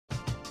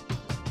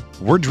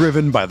We're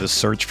driven by the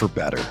search for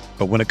better.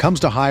 But when it comes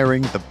to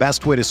hiring, the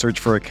best way to search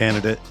for a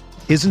candidate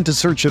isn't to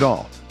search at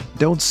all.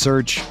 Don't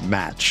search,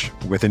 match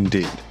with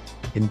Indeed.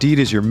 Indeed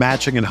is your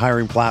matching and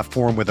hiring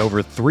platform with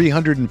over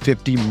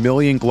 350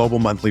 million global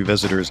monthly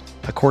visitors,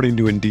 according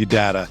to Indeed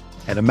data,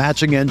 and a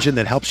matching engine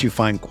that helps you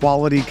find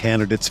quality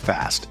candidates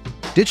fast.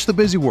 Ditch the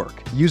busy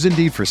work. Use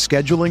Indeed for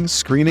scheduling,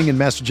 screening, and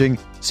messaging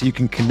so you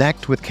can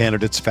connect with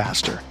candidates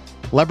faster.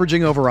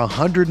 Leveraging over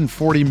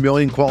 140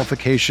 million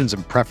qualifications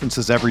and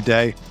preferences every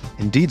day,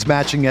 Indeed's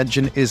matching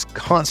engine is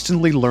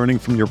constantly learning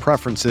from your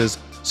preferences,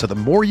 so the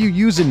more you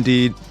use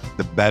Indeed,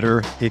 the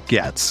better it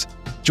gets.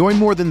 Join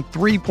more than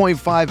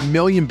 3.5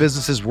 million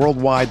businesses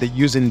worldwide that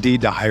use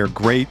Indeed to hire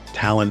great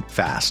talent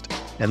fast.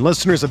 And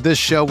listeners of this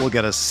show will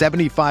get a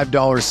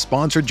 $75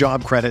 sponsored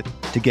job credit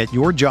to get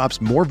your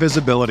jobs more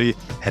visibility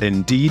at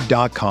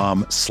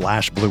Indeed.com/Blue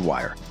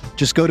Wire.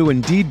 Just go to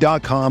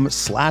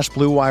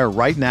Indeed.com/Blue Wire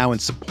right now and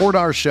support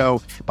our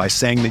show by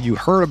saying that you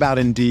heard about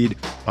Indeed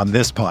on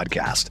this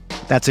podcast.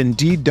 That's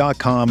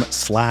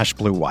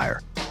Indeed.com/Blue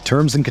Wire.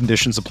 Terms and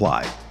conditions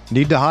apply.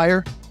 Need to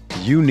hire?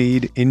 You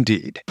need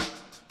Indeed.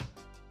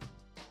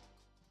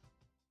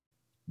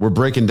 We're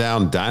breaking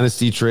down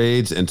dynasty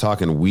trades and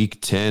talking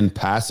Week 10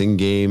 passing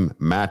game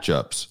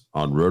matchups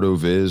on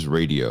RotoViz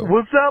Radio.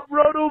 What's up,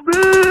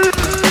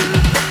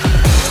 RotoViz?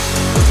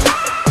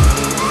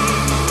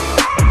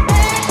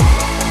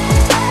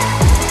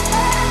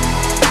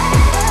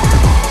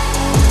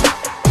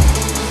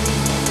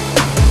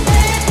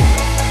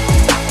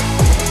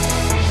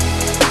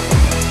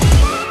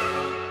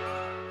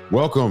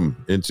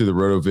 Welcome into the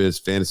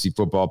RotoViz Fantasy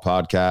Football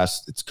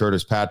Podcast. It's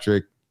Curtis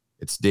Patrick.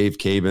 It's Dave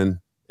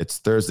Cabin. It's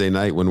Thursday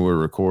night when we're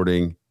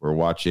recording. We're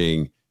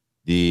watching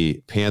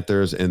the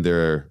Panthers and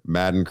their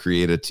Madden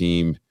Creator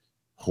team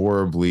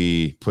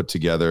horribly put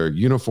together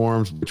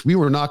uniforms, which we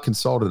were not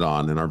consulted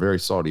on and are very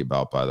salty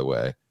about, by the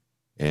way.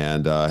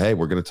 And hey,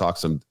 we're going to talk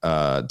some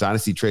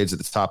dynasty trades at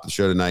the top of the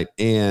show tonight.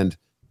 And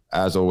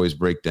as always,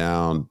 break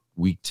down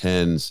Week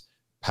 10's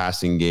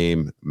passing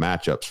game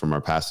matchups from our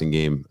passing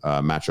game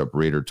matchup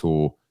rater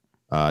tool.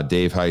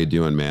 Dave, how you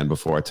doing, man?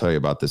 Before I tell you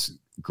about this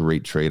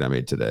great trade I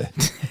made today.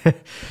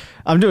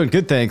 I'm doing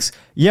good, thanks.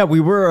 Yeah, we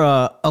were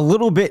a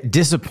little bit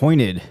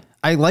disappointed.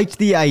 I liked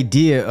the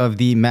idea of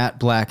the matte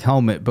black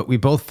helmet, but we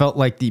both felt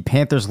like the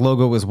Panthers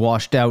logo was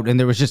washed out and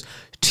there was just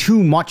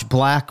too much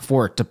black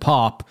for it to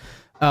pop.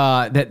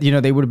 That, you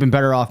know, they would have been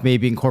better off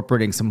maybe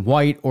incorporating some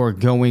white or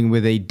going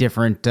with a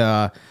different,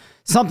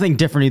 something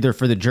different either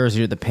for the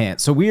jersey or the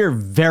pants. So we are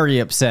very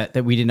upset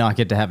that we did not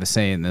get to have a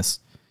say in this.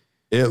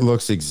 It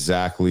looks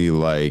exactly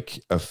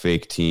like a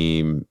fake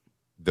team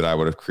that I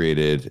would have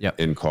created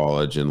in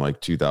college in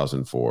like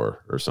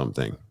 2004 or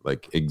something,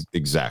 like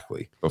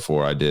exactly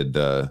before I did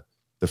the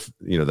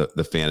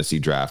fantasy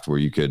draft where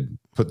you could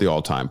put the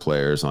all-time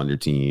players on your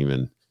team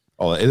and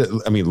all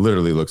that. I mean,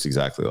 literally looks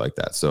exactly like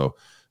that. So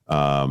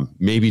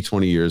maybe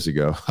 20 years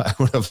ago I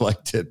would have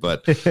liked it,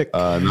 but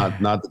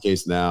not the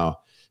case now.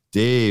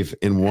 Dave,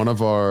 in one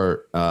of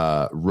our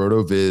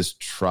RotoViz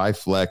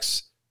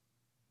Triflex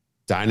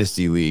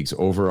Dynasty Leagues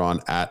over on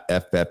at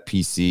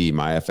FFPC,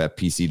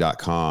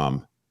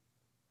 myffpc.com,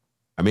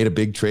 I made a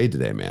big trade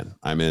today, man.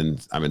 I'm in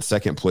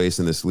second place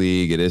in this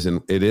league. It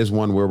is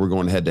one where we're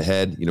going head to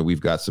head. You know,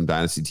 we've got some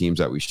dynasty teams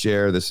that we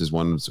share. This is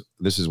one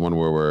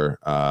where we're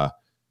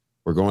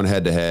going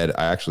head to head.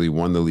 I actually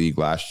won the league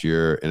last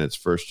year in its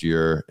first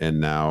year,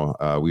 and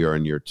now we are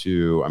in year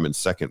 2. I'm in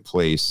second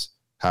place,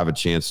 have a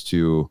chance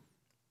to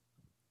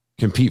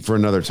compete for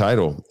another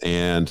title.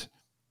 And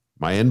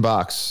my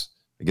inbox,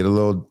 I get a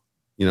little,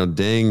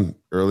 ding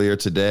earlier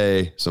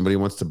today. Somebody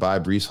wants to buy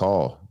Breece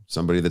Hall,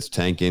 somebody that's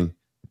tanking,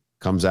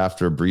 comes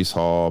after Breece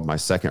Hall, my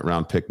second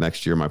round pick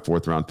next year, my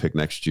fourth round pick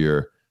next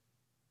year.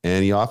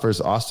 And he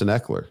offers Austin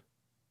Eckler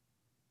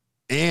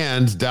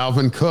and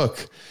Dalvin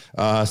Cook.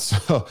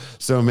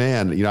 So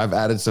man, I've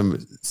added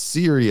some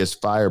serious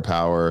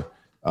firepower.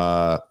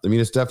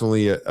 It's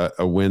definitely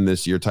a win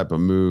this year type of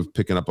move,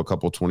 picking up a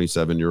couple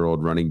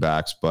 27-year-old running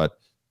backs, but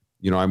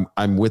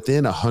I'm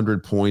within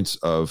 100 points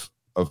of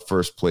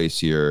first place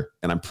here,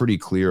 and I'm pretty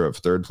clear of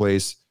third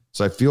place.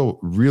 So I feel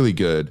really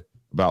good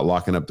about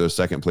locking up those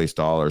second place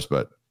dollars.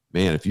 But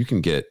man, if you can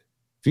go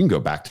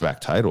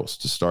back-to-back titles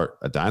to start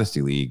a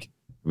dynasty league,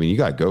 you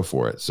got to go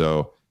for it.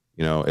 So,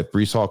 if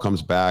Breece Hall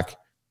comes back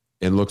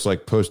and looks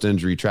like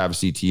post-injury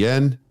Travis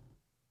Etienne,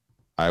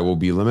 I will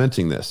be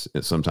lamenting this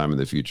at some time in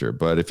the future.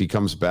 But if he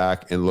comes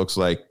back and looks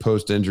like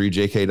post-injury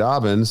J.K.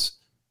 Dobbins,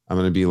 I'm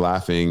going to be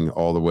laughing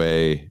all the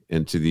way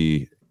into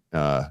the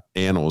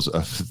annals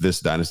of this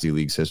dynasty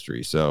league's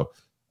history. So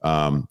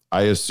I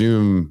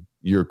assume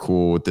you're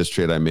cool with this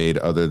trade I made,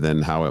 other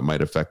than how it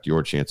might affect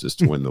your chances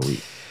to win the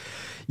league.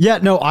 Yeah,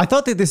 no, I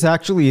thought that this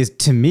actually is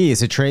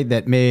a trade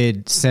that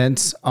made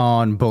sense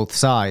on both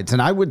sides.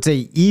 And I would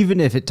say, even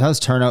if it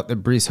does turn out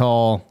that Breece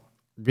Hall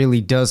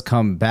really does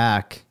come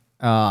back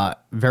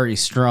very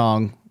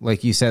strong,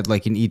 like you said,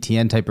 like an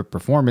ETN type of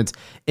performance,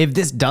 if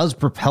this does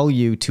propel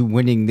you to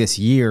winning this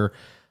year,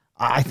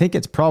 I think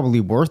it's probably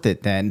worth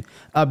it then,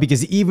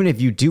 because even if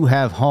you do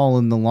have Hall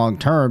in the long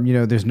term,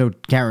 there's no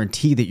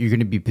guarantee that you're going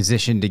to be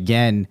positioned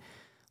again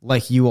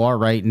like you are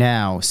right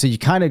now. So you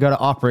kind of got to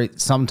operate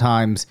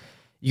sometimes.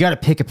 You got to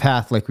pick a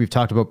path like we've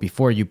talked about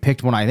before. You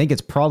picked one. I think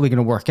it's probably going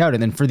to work out.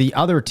 And then for the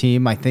other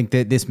team, I think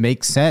that this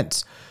makes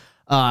sense.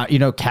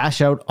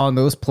 Cash out on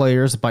those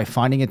players by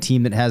finding a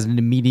team that has an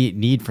immediate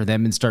need for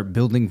them and start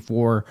building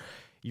for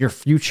your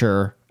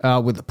future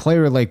with a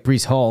player like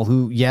Breece Hall,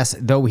 who, yes,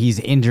 though he's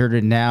injured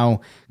and now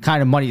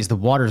kind of muddies the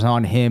waters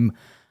on him,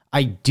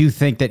 I do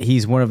think that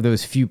he's one of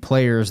those few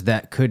players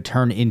that could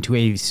turn into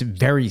a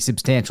very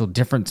substantial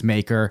difference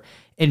maker.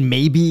 And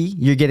maybe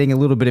you're getting a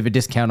little bit of a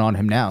discount on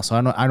him now. So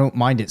I don't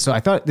mind it. So I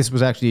thought this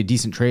was actually a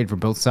decent trade for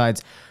both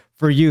sides.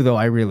 For you, though,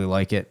 I really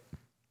like it.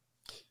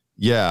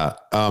 Yeah.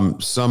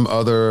 Some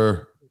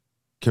other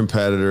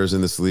competitors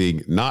in this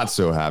league not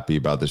so happy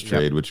about this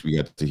trade, which we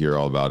got to hear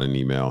all about in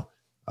email.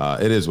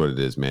 It is what it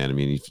is, man. I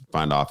mean, if you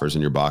find offers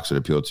in your box that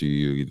appeal to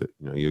you,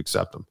 you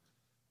accept them.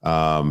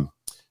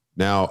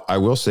 Now, I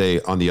will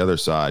say on the other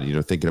side,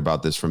 thinking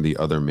about this from the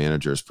other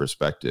manager's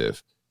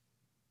perspective,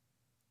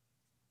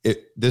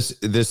 this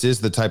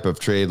is the type of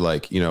trade,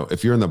 like,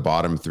 if you're in the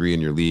bottom 3 in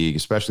your league,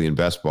 especially in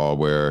best ball,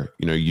 where,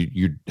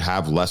 you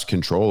have less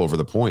control over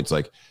the points.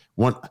 Like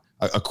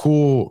a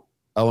cool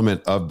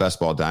element of best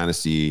ball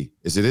dynasty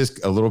is it is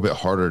a little bit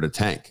harder to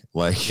tank.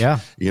 Like,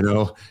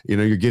 you're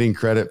getting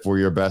credit for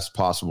your best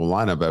possible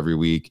lineup every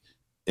week.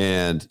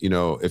 And,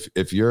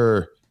 if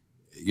you're,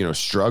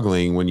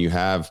 struggling when you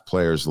have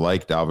players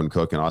like Dalvin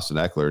Cook and Austin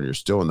Eckler and you're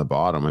still in the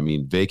bottom, I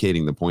mean,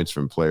 vacating the points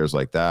from players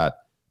like that,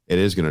 it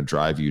is going to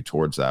drive you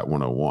towards that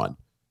 101.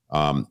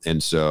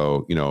 And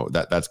so,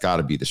 that's got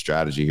to be the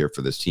strategy here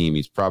for this team.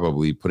 He's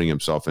probably putting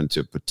himself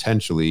into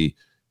potentially,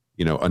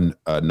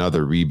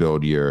 another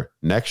rebuild year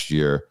next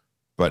year.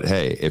 But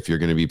hey, if you're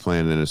going to be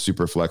playing in a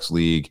super flex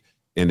league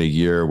in a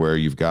year where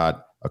you've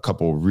got a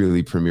couple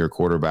really premier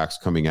quarterbacks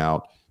coming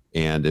out,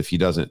 and if he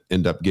doesn't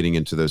end up getting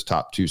into those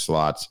top 2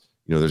 slots,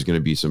 there's going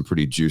to be some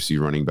pretty juicy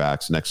running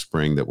backs next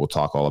spring that we'll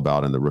talk all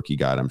about in the rookie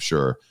guide, I'm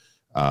sure.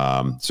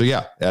 So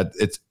yeah,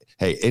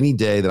 hey, any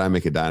day that I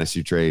make a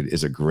dynasty trade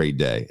is a great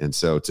day. And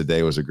so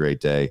today was a great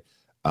day.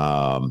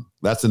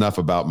 That's enough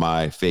about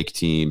my fake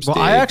teams. Well,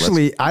 Dave.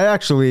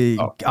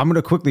 I'm going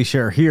to quickly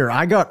share here.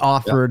 I got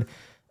offered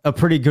a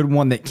pretty good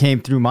one that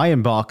came through my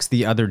inbox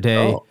the other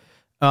day,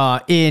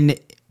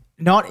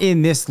 not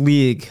in this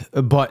league,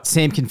 but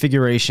same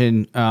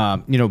configuration,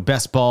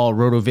 best ball,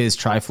 RotoViz,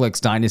 Triflex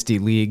Dynasty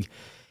League.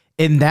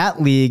 In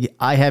that league,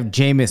 I have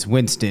Jameis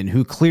Winston,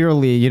 who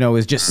clearly,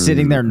 is just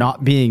sitting there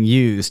not being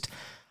used.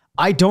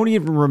 I don't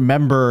even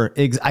remember.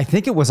 I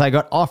think it was I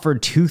got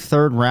offered 2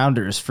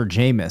 third-rounders for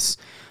Jameis.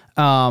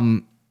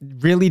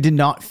 Really did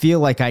not feel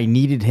like I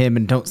needed him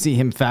and don't see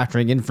him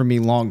factoring in for me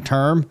long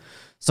term.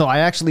 So I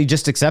actually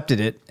just accepted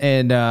it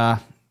and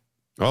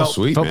felt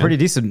pretty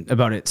decent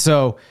about it.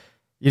 So,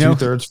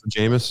 2/3 for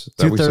Jameis.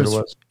 That 2/3. We said it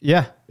was.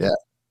 Yeah.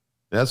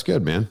 That's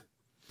good, man.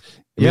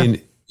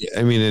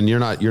 I mean, and you're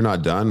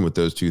not done with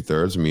those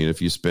 2/3. I mean,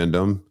 if you spend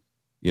them,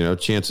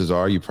 chances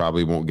are you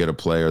probably won't get a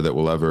player that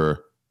will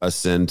ever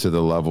ascend to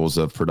the levels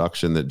of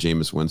production that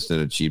Jameis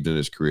Winston achieved in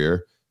his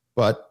career.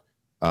 But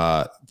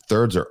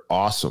thirds are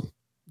awesome.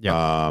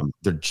 Yeah.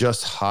 They're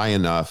just high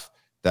enough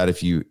that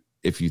if you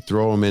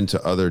throw them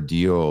into other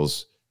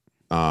deals,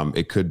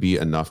 it could be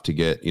enough to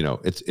get,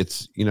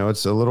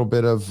 it's a little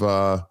bit of,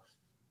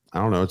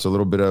 it's a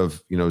little bit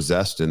of,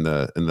 zest in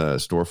the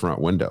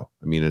storefront window.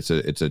 I mean, it's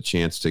a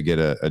chance to get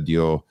a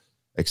deal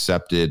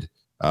accepted.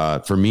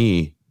 For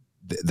me,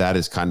 that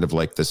is kind of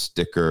like the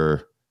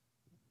sticker.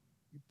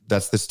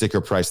 That's the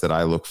sticker price that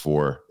I look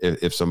for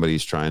if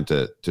somebody's trying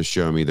to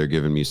show me they're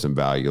giving me some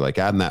value. Like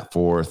adding that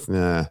 4th,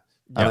 and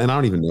I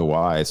don't even know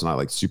why. It's not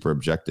like super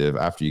objective.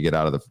 After you get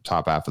out of the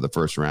top half of the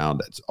first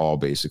round, it's all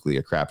basically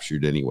a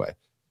crapshoot anyway.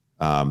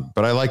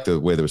 But I like the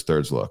way those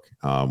thirds look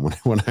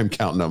when I'm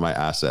counting on my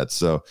assets.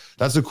 So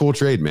that's a cool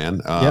trade,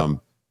 man.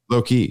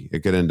 Low key,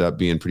 it could end up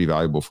being pretty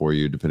valuable for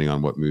you depending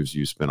on what moves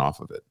you spin off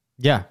of it.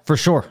 Yeah, for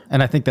sure.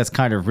 And I think that's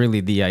kind of really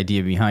the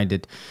idea behind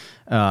it.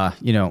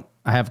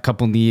 I have a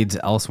couple needs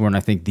elsewhere, and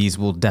I think these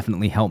will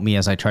definitely help me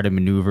as I try to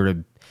maneuver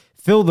to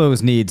fill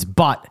those needs.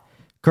 But,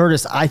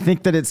 Curtis, I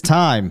think that it's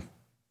time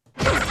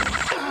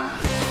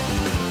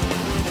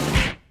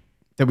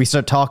that we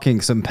start talking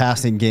some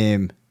passing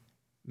game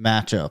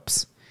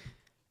matchups.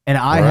 And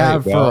I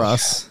have for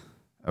us...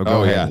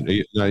 Go ahead.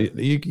 Yeah.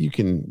 You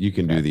can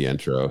do the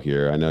intro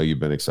here. I know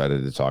you've been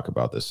excited to talk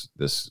about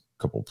this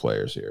couple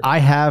players here. I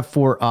have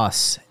for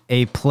us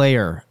a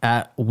player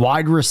at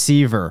wide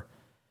receiver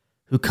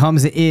who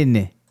comes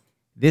in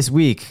this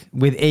week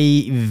with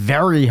a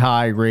very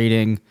high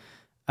rating,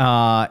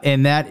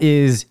 and that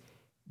is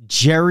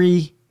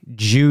Jerry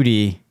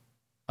Jeudy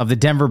of the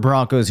Denver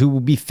Broncos, who will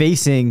be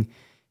facing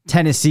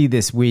Tennessee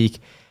this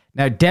week.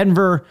 Now,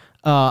 Denver,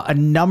 a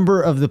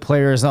number of the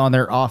players on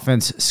their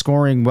offense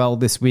scoring well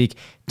this week.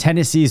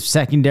 Tennessee's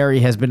secondary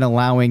has been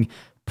allowing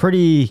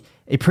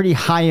a pretty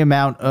high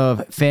amount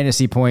of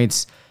fantasy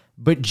points,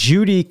 But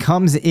Jeudy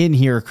comes in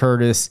here,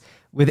 Curtis,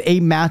 with a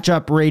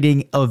matchup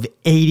rating of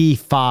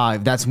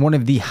 85. That's one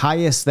of the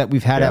highest that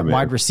we've had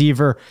wide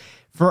receiver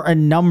for a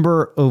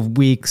number of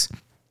weeks.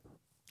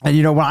 And,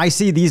 when I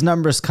see these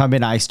numbers come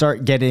in, I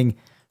start getting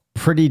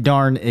pretty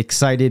darn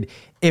excited.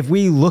 If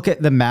we look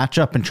at the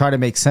matchup and try to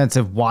make sense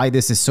of why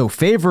this is so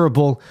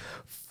favorable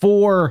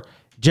for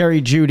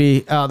Jerry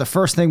Jeudy, the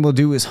first thing we'll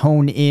do is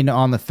hone in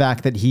on the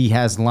fact that he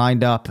has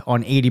lined up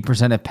on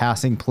 80% of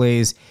passing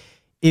plays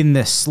in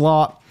the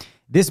slot.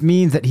 This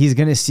means that he's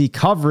going to see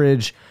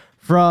coverage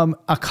from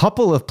a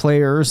couple of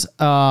players.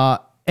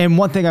 And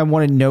one thing I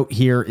want to note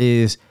here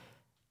is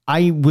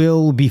I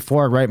will,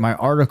 before I write my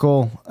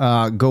article,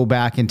 go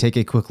back and take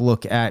a quick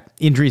look at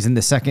injuries in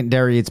the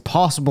secondary. It's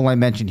possible I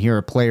mentioned here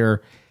a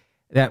player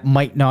that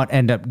might not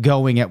end up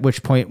going, at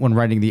which point when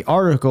writing the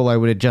article, I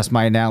would adjust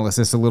my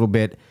analysis a little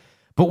bit.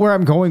 But where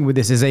I'm going with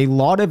this is a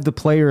lot of the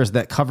players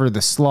that cover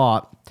the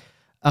slot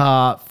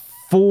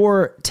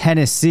for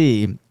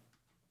Tennessee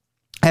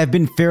have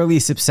been fairly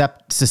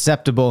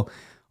susceptible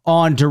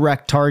on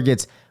direct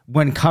targets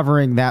when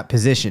covering that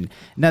position.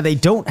 Now, they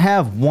don't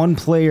have one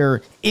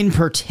player in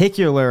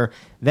particular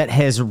that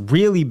has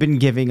really been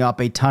giving up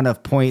a ton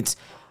of points,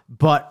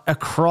 but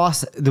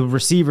across the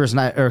receivers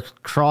or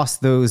across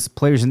those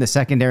players in the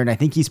secondary, and I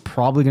think he's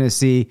probably going to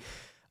see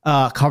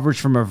coverage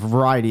from a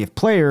variety of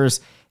players,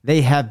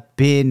 they have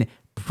been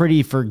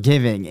pretty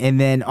forgiving. And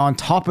then on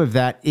top of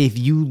that, if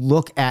you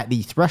look at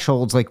the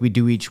thresholds like we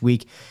do each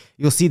week,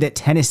 you'll see that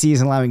Tennessee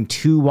is allowing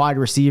 2 wide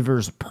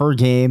receivers per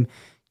game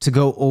to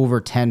go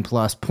over 10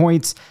 plus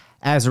points.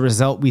 As a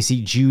result, we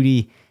see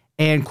Jeudy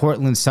and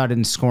Courtland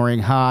Sutton scoring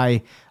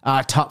high.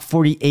 Top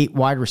 48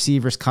 wide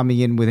receivers coming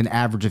in with an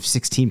average of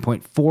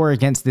 16.4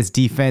 against this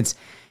defense.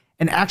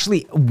 And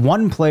actually,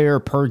 1 player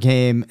per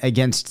game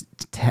against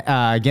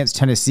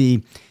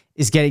Tennessee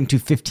is getting to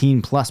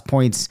 15 plus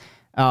points,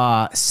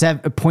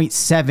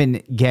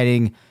 7.7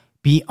 getting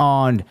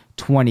beyond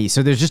 20.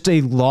 So there's just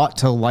a lot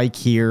to like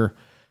here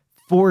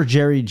for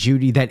Jerry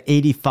Jeudy. That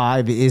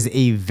 85 is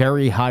a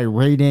very high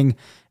rating.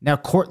 Now,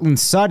 Courtland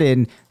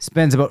Sutton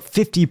spends about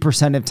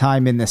 50% of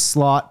time in the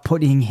slot,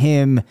 putting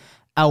him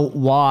out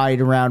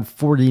wide around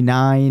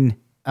 49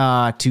 to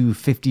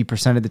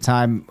 50% of the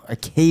time.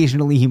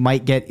 Occasionally, he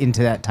might get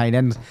into that tight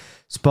end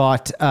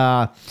spot,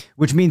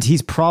 which means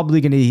he's probably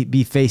going to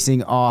be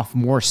facing off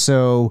more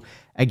so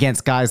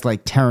against guys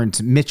like Terrence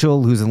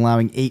Mitchell, who's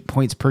allowing 8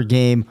 points per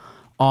game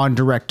on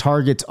direct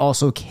targets.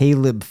 Also,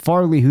 Caleb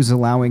Farley, who's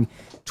allowing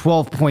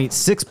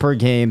 12.6 per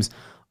games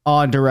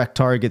on direct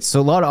targets. So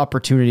a lot of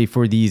opportunity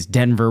for these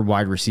Denver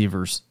wide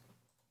receivers.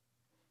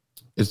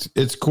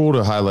 It's cool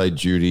to highlight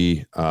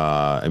Jeudy.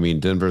 I mean,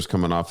 Denver's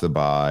coming off the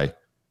bye,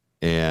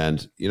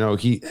 and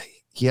he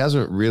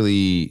hasn't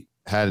really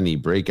had any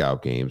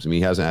breakout games. I mean,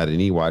 he hasn't had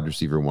any wide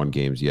receiver 1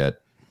 games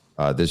yet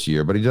this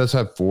year, but he does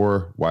have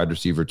 4 wide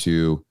receiver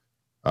 2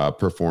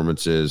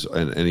 performances,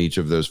 and in each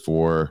of those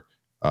 4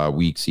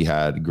 weeks he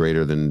had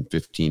greater than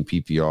 15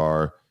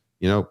 PPR.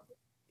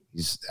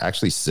 He's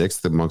actually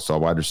 6th amongst all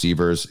wide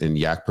receivers in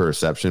yak per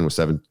reception with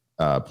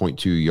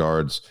 7.2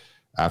 yards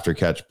after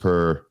catch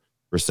per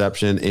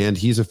reception. And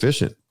he's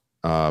efficient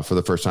for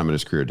the first time in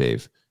his career,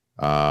 Dave.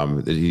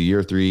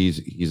 Year 3,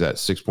 he's at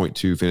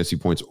 6.2 fantasy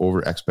points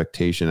over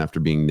expectation after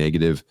being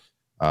negative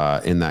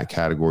in that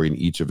category in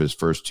each of his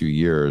first 2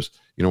 years.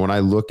 When I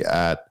look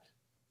at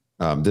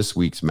this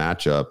week's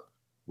matchup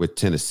with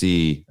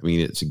Tennessee, I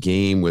mean, it's a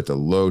game with a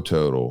low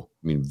total.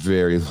 I mean,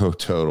 very low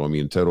total. I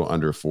mean, total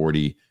under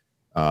 40.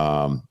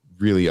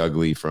 Really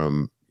ugly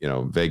from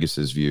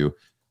Vegas's view,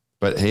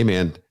 but hey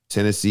man,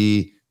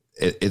 Tennessee,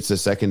 it's a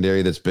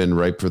secondary that's been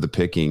ripe for the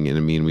picking, and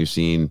I mean we've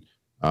seen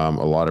a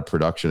lot of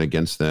production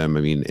against them.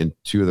 I mean, in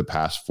 2 of the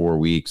past 4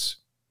 weeks,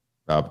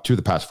 2 of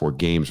the past 4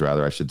 games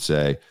rather, I should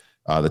say,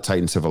 the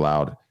Titans have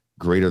allowed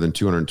greater than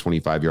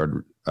 25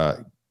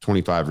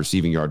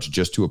 receiving yards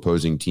just to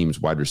opposing teams'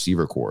 wide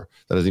receiver core.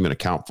 That doesn't even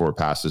account for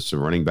passes to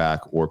running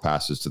back or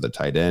passes to the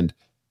tight end.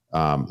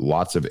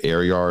 Lots of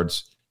air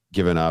yards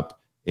given up.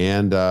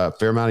 And a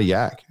fair amount of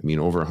yak. I mean,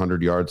 over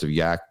 100 yards of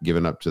yak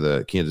given up to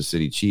the Kansas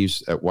City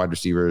Chiefs at wide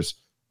receivers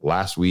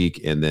last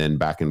week. And then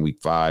back in week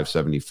 5,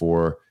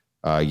 74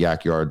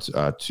 yak yards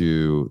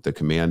to the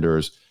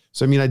Commanders.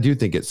 So, I mean, I do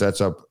think it sets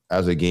up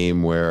as a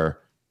game where,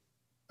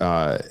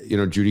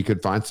 Jeudy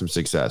could find some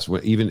success.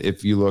 Even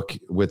if you look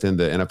within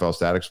the NFL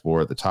Stat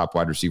Explorer, the top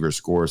wide receiver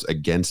scores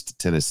against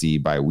Tennessee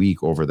by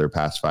week over their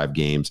past 5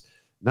 games.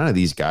 None of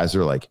these guys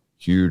are like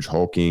huge,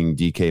 hulking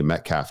DK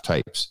Metcalf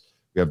types.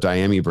 We have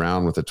Diami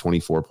Brown with a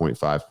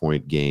 24.5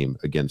 point game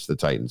against the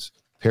Titans.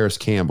 Paris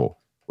Campbell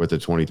with a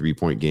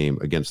 23-point game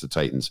against the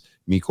Titans.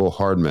 Mecole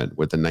Hardman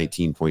with a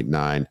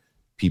 19.9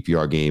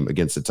 PPR game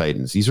against the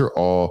Titans. These are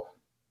all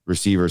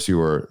receivers who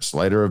are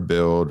slighter of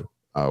build,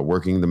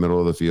 working the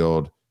middle of the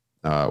field,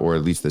 or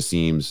at least the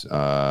seams,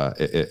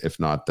 if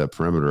not the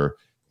perimeter.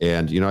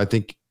 And, I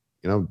think,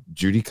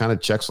 Jeudy kind of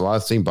checks a lot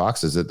of the same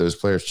boxes that those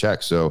players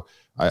check. So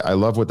I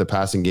love what the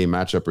passing game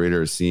matchup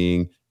rater is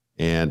seeing.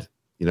 And,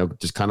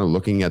 just kind of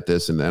looking at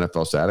this in the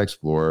NFL Stat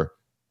Explorer,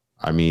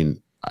 I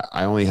mean,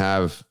 I only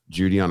have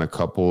Jeudy on a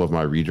couple of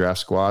my redraft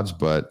squads,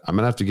 but I'm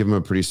going to have to give him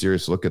a pretty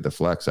serious look at the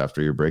flex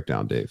after your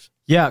breakdown, Dave.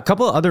 Yeah, a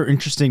couple of other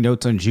interesting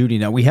notes on Jeudy.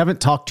 Now, we haven't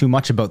talked too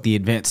much about the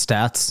advanced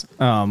stats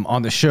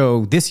on the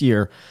show this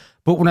year,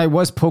 but when I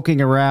was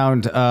poking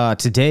around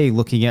today,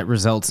 looking at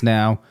results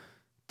now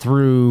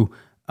through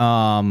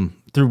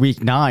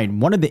week 9,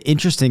 one of the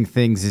interesting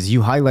things is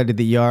you highlighted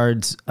the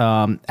yards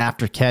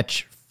after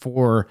catch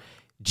for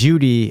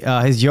Jeudy.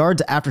 His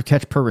yards after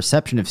catch per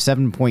reception of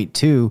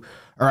 7.2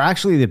 are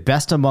actually the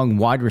best among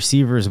wide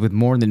receivers with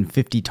more than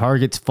 50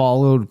 targets,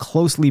 followed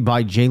closely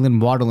by Jalen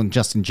Waddle and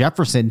Justin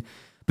Jefferson.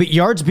 But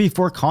yards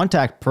before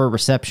contact per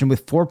reception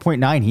with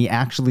 4.9, he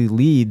actually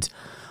leads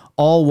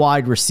all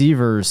wide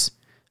receivers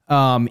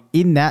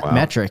in that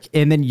metric.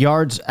 And then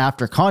yards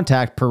after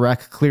contact per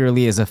rec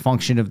clearly is a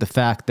function of the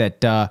fact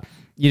that,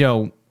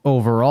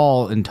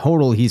 overall in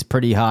total, he's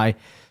pretty high.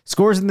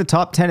 Scores in the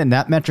top 10 in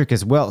that metric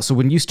as well. So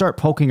when you start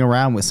poking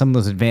around with some of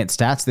those advanced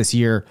stats this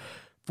year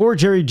for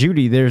Jerry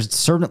Jeudy, there's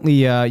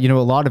certainly, a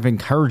lot of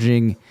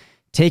encouraging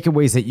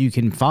takeaways that you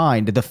can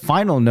find. The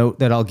final note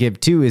that I'll give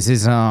too is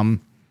his,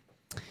 among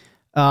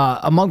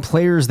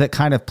players that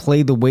kind of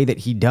play the way that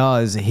he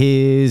does,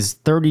 his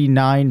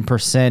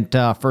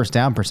 39% first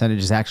down percentage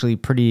is actually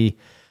pretty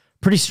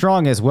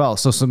strong as well.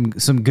 So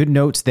some good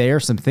notes there,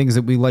 some things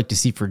that we like to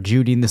see for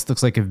Jeudy, and this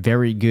looks like a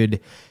very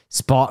good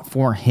spot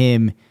for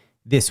him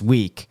this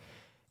week.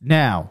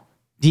 Now,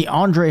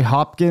 DeAndre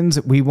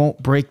Hopkins, we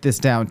won't break this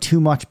down too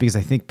much because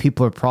I think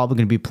people are probably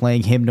going to be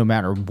playing him no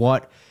matter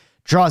what.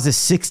 Draws a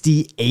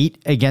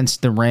 68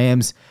 against the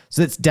Rams,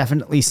 so that's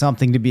definitely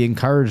something to be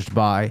encouraged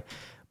by.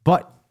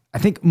 But I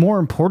think more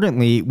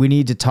importantly, we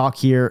need to talk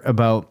here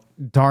about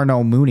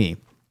Darnell Mooney.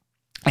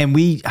 And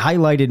we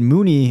highlighted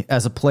Mooney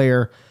as a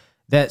player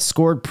that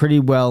scored pretty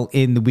well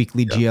in the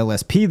weekly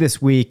GLSP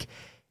this week.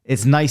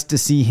 It's nice to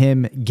see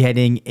him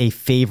getting a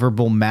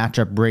favorable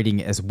matchup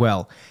rating as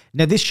well.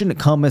 Now, this shouldn't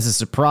come as a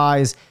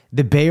surprise.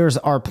 The Bears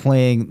are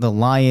playing the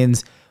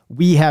Lions.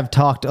 We have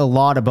talked a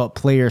lot about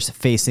players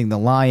facing the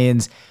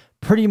Lions.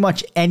 Pretty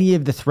much any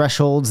of the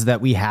thresholds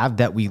that we have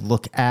that we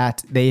look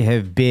at, they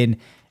have been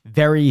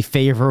very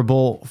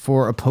favorable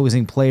for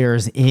opposing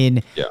players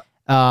in.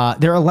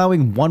 They're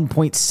allowing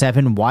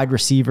 1.7 wide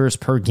receivers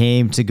per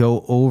game to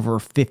go over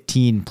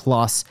 15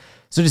 plus.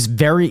 So just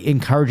very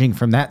encouraging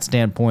from that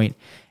standpoint.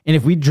 And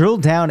if we drill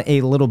down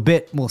a little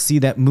bit, we'll see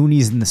that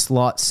Mooney's in the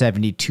slot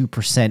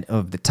 72%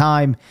 of the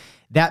time.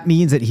 That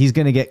means that he's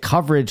going to get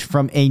coverage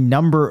from a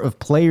number of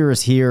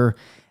players here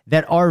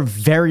that are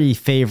very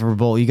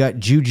favorable. You got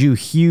Juju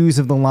Hughes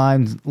of the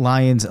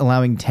Lions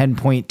allowing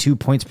 10.2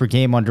 points per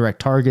game on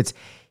direct targets.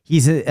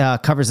 He's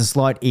covers the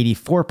slot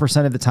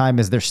 84% of the time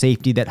as their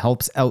safety that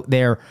helps out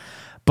there.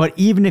 But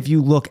even if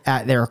you look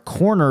at their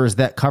corners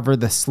that cover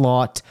the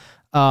slot,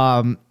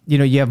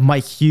 you have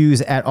Mike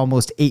Hughes at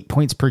almost 8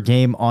 points per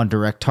game on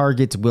direct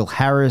targets. Will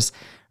Harris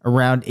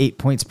around 8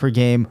 points per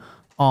game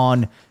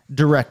on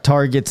direct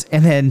targets.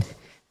 And then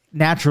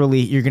naturally,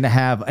 you're going to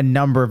have a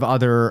number of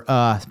other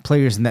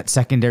players in that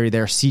secondary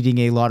there ceding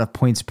a lot of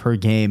points per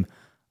game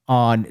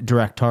on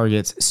direct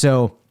targets.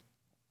 So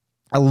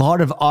a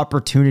lot of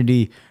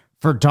opportunity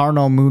for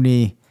Darnell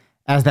Mooney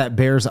as that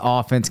Bears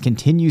offense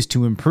continues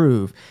to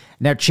improve.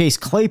 Now, Chase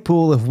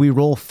Claypool, if we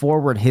roll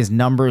forward his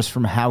numbers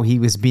from how he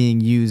was being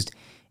used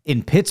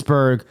in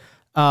Pittsburgh,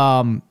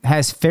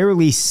 has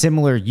fairly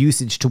similar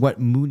usage to what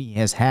Mooney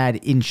has had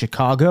in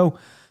Chicago.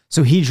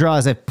 So he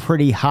draws a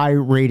pretty high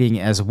rating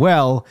as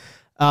well.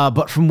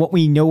 But from what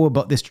we know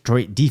about this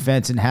Detroit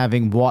defense and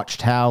having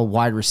watched how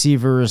wide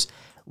receivers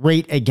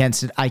rate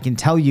against it, I can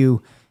tell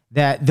you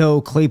that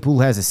though Claypool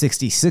has a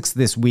 66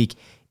 this week,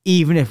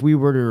 even if we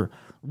were to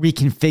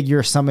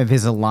reconfigure some of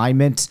his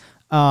alignments,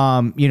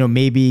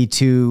 maybe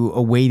to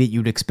a way that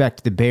you'd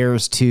expect the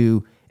Bears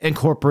to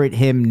incorporate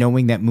him,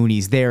 knowing that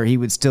Mooney's there, he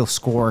would still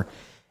score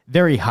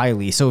very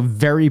highly. So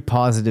very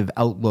positive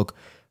outlook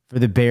for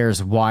the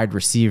Bears wide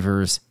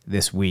receivers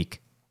this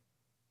week.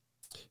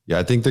 Yeah,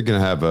 I think they're going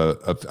to have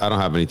I don't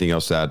have anything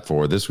else to add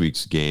for this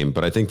week's game,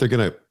 but I think they're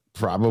going to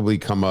probably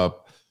come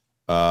up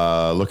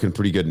looking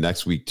pretty good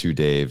next week too,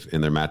 Dave,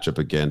 in their matchup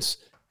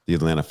against the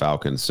Atlanta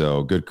Falcons.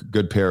 So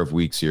good pair of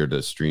weeks here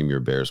to stream your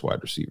Bears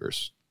wide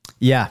receivers.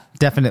 Yeah,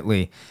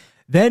 definitely.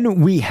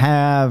 Then we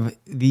have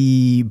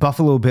the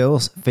Buffalo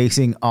Bills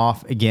facing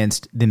off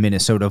against the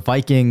Minnesota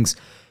Vikings.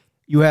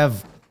 You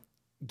have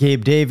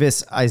Gabe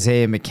Davis,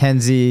 Isaiah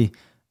McKenzie,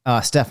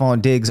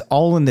 Stephon Diggs,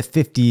 all in the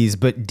 50s,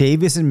 but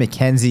Davis and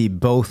McKenzie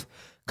both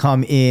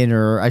come in,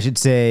 or I should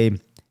say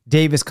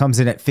Davis comes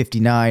in at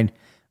 59,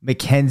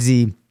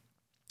 McKenzie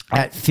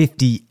at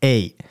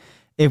 58.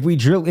 If we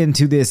drill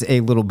into this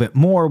a little bit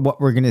more,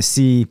 what we're going to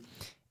see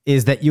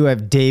is that you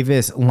have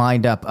Davis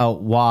lined up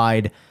out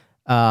wide,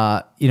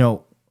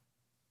 39%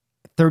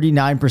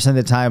 of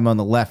the time on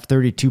the left,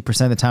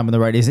 32% of the time on the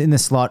right. Is in the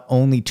slot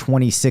only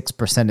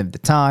 26% of the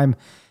time.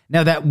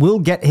 Now that will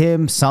get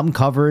him some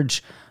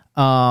coverage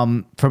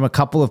from a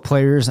couple of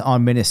players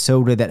on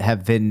Minnesota that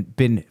have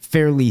been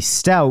fairly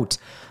stout.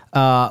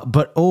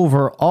 But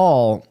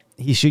overall,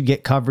 he should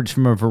get coverage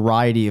from a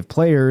variety of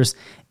players.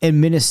 And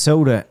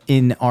Minnesota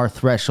in our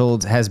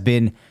thresholds has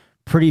been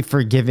pretty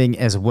forgiving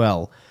as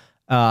well.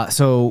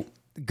 So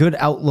good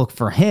outlook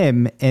for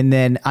him. And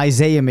then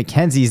Isaiah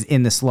McKenzie's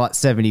in the slot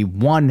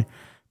 71%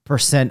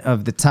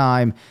 of the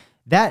time.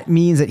 That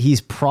means that he's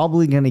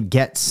probably going to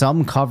get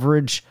some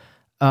coverage.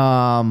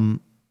 As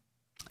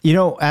I'm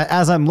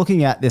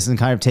looking at this and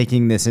kind of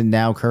taking this in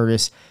now,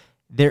 Curtis,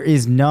 there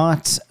is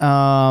not,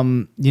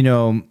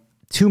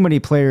 too many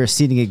players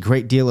ceding a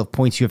great deal of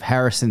points. You have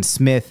Harrison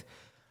Smith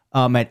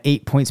at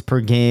 8 points per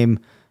game.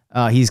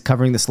 He's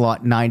covering the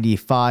slot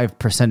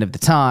 95% of the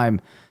time.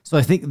 So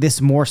I think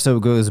this more so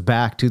goes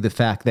back to the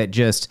fact that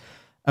just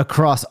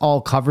across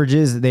all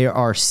coverages, they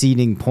are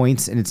ceding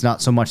points, and it's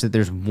not so much that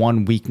there's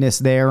one weakness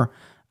there.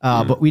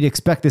 But we'd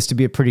expect this to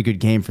be a pretty good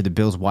game for the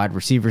Bills wide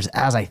receivers,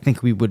 as I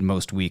think we would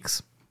most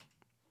weeks.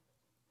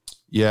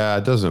 Yeah,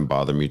 it doesn't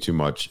bother me too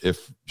much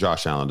if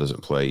Josh Allen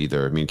doesn't play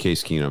either. I mean,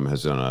 Case Keenum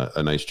has done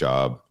a nice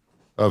job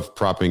of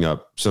propping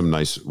up some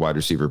nice wide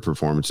receiver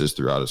performances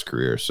throughout his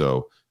career.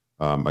 So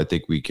I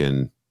think we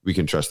can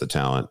trust the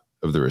talent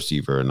of the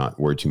receiver and not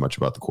worry too much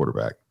about the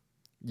quarterback.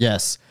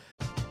 Yes.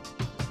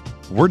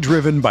 We're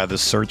driven by the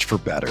search for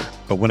better.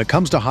 But when it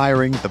comes to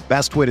hiring, the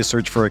best way to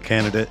search for a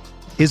candidate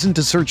isn't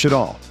to search at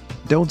all.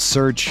 Don't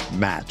search,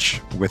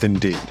 match with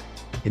Indeed.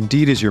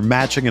 Indeed is your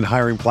matching and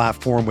hiring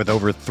platform with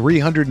over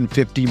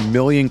 350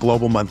 million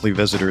global monthly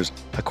visitors,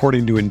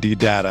 according to Indeed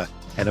data,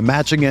 and a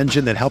matching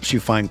engine that helps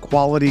you find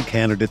quality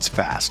candidates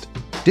fast.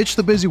 Ditch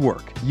the busy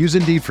work. Use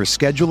Indeed for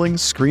scheduling,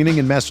 screening,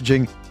 and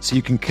messaging so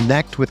you can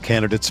connect with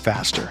candidates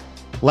faster.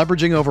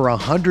 Leveraging over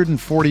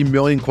 140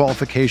 million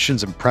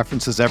qualifications and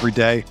preferences every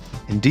day,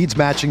 Indeed's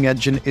matching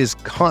engine is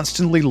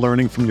constantly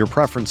learning from your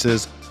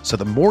preferences, so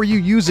the more you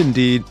use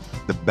Indeed,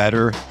 the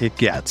better it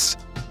gets.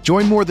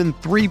 Join more than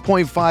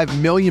 3.5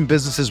 million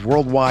businesses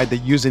worldwide that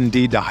use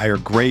Indeed to hire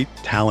great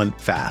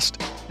talent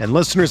fast. And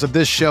listeners of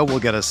this show will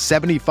get a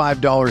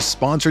 $75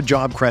 sponsored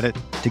job credit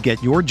to get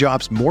your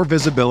jobs more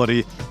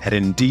visibility at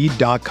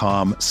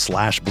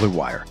Indeed.com/Blue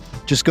Wire.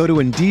 Just go to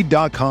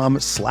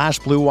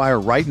Indeed.com/Blue Wire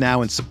right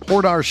now and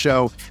support our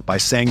show by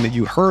saying that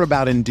you heard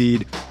about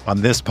Indeed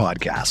on this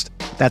podcast.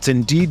 That's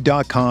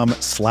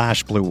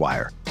Indeed.com/Blue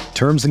Wire.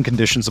 Terms and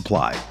conditions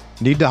apply.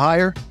 Need to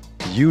hire?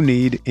 You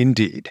need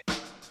Indeed.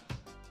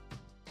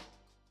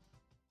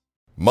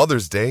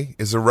 Mother's Day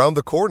is around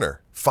the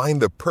corner.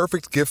 Find the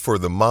perfect gift for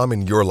the mom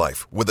in your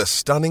life with a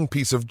stunning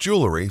piece of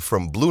jewelry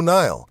from Blue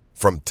Nile.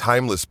 From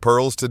timeless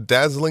pearls to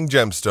dazzling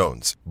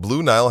gemstones,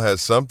 Blue Nile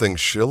has something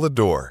she'll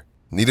adore.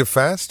 Need it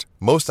fast?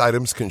 Most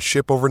items can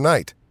ship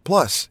overnight.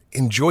 Plus,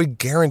 enjoy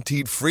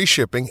guaranteed free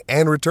shipping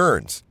and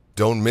returns.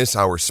 Don't miss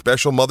our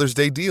special Mother's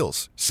Day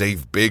deals.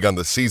 Save big on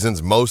the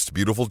season's most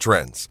beautiful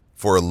trends.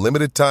 For a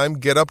limited time,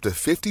 get up to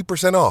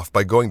 50% off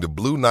by going to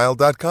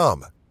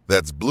BlueNile.com.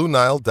 That's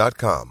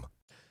BlueNile.com.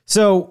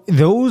 So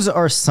those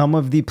are some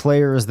of the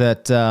players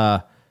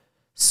that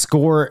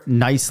score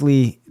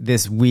nicely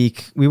this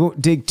week. We won't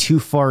dig too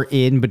far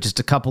in, but just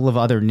a couple of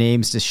other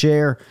names to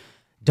share.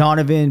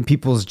 Donovan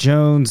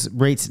Peoples-Jones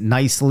rates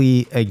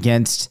nicely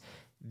against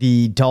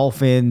the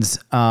Dolphins.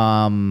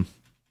 Traquan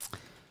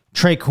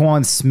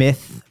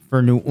Smith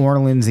for New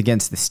Orleans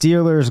against the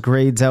Steelers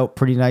grades out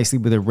pretty nicely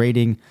with a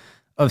rating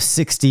of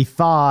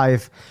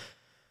 65.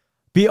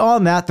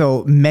 Beyond that,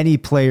 though, many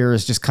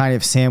players just kind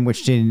of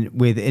sandwiched in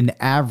with an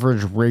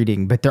average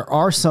rating, but there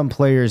are some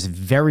players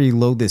very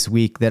low this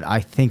week that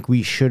I think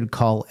we should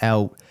call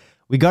out.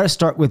 We got to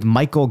start with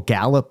Michael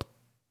Gallup.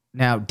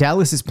 Now,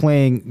 Dallas is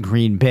playing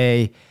Green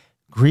Bay.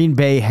 Green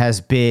Bay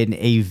has been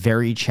a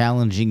very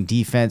challenging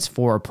defense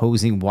for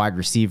opposing wide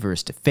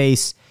receivers to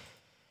face.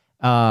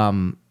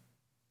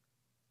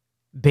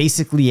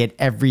 Basically, at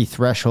every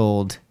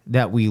threshold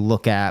that we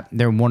look at,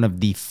 they're one of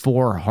the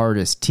 4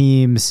 hardest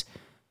teams.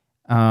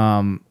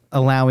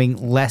 Allowing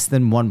less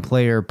than one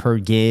player per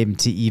game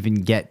to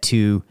even get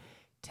to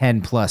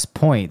 10 plus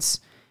points.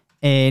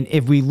 And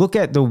if we look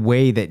at the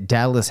way that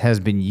Dallas has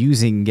been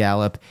using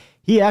Gallup,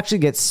 he actually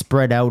gets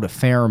spread out a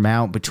fair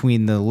amount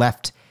between the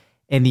left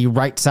and the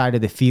right side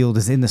of the field,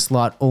 is in the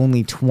slot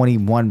only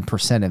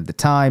 21% of the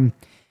time.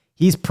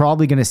 He's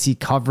probably going to see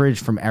coverage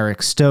from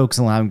Eric Stokes,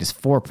 allowing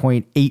just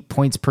 4.8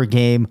 points per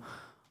game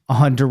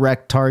on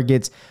direct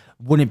targets.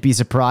 Wouldn't be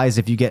surprised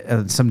if you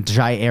get some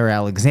Jair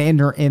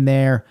Alexander in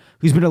there,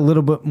 who's been a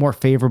little bit more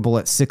favorable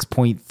at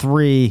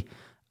 6.3,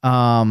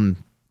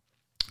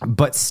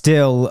 but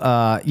still,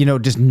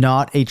 just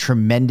not a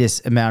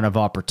tremendous amount of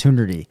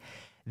opportunity.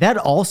 That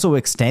also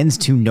extends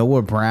to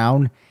Noah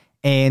Brown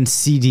and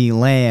CeeDee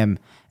Lamb,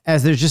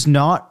 as there's just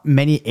not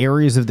many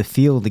areas of the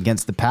field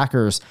against the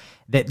Packers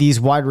that these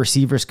wide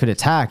receivers could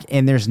attack,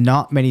 and there's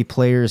not many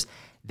players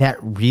that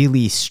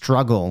really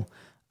struggle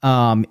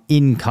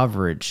in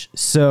coverage.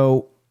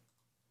 So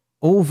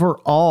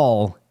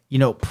overall,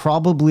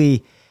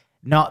 probably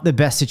not the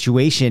best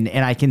situation.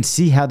 And I can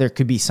see how there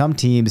could be some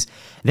teams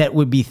that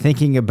would be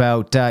thinking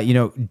about,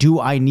 do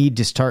I need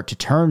to start to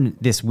turn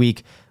this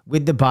week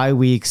with the bye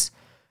weeks,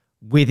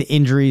 with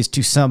injuries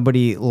to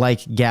somebody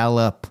like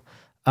Gallup,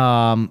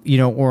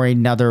 or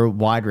another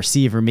wide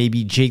receiver,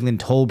 maybe Jalen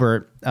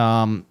Tolbert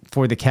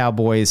for the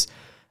Cowboys.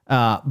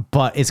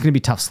 But it's going to be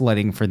tough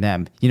sledding for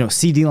them.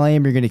 CeeDee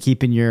Lamb, you're going to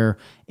keep in your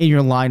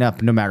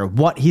lineup no matter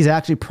what. He's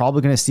actually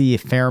probably going to see a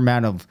fair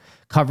amount of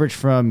coverage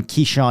from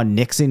Keyshawn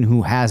Nixon,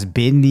 who has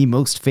been the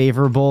most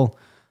favorable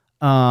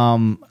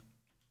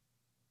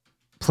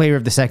player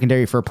of the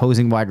secondary for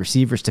opposing wide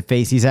receivers to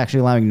face. He's actually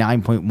allowing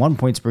 9.1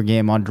 points per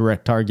game on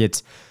direct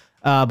targets,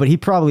 but he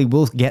probably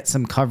will get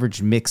some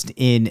coverage mixed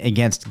in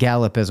against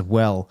Gallup as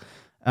well.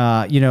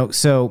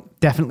 So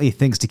definitely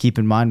things to keep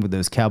in mind with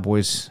those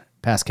Cowboys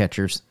pass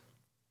catchers.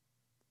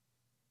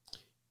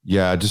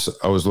 Yeah,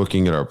 I was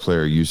looking at our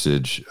player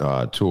usage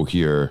tool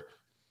here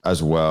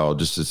as well,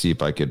 just to see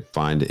if I could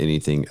find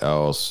anything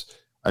else.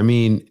 I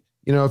mean,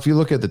 if you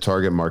look at the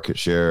target market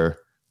share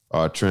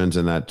trends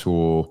in that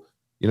tool,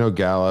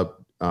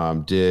 Gallup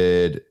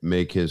did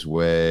make his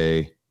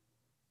way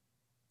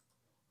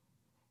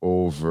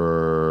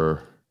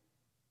over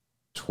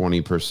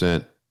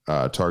 20%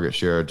 target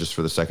share just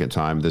for the second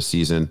time this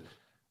season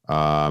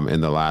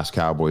in the last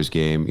Cowboys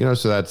game.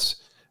 So that's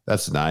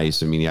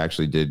nice. I mean, he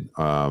actually did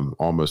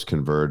almost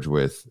converge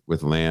with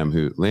Lamb,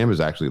 who Lamb has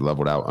actually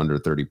leveled out under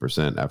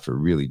 30% after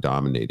really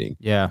dominating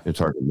in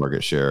target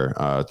market share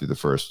through the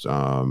first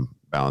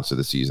balance of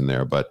the season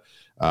there. But,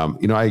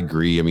 I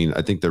agree. I mean,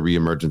 I think the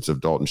reemergence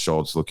of Dalton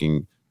Schultz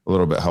looking a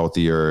little bit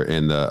healthier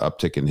and the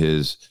uptick in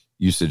his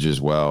usage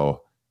as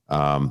well.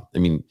 I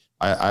mean,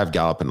 I have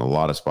Gallup in a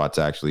lot of spots,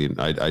 actually,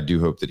 and I do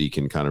hope that he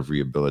can kind of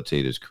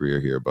rehabilitate his career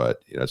here,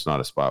 but it's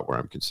not a spot where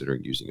I'm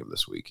considering using him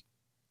this week.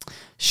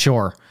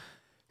 Sure.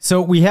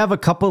 So we have a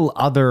couple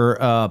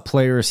other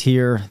players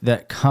here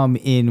that come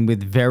in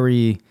with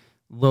very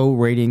low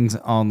ratings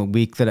on the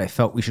week that I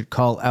felt we should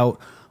call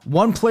out.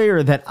 One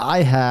player that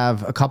I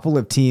have a couple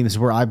of teams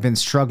where I've been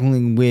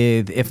struggling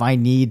with if I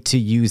need to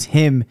use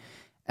him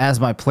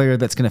as my player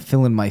that's going to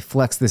fill in my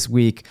flex this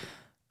week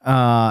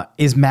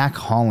is Mac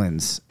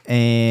Hollins.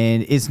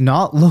 And it's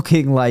not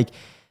looking like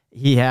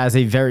he has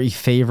a very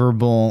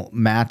favorable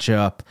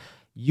matchup.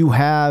 You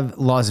have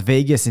Las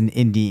Vegas and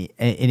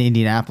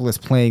Indianapolis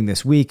playing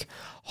this week.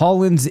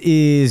 Hollins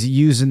is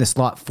used in the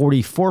slot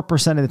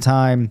 44% of the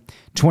time,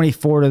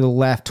 24 to the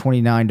left,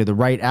 29 to the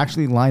right.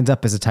 Actually lines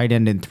up as a tight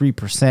end in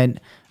 3%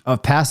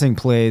 of passing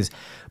plays.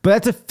 But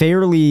that's a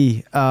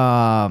fairly,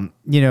 fairly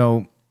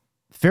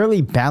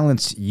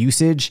balanced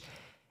usage.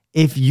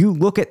 If you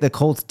look at the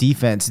Colts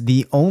defense,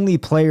 the only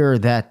player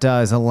that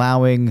does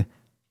allowing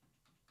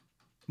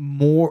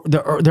more,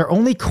 their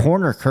only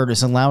corner,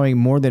 Curtis, allowing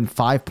more than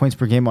 5 points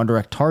per game on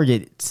direct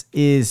targets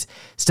is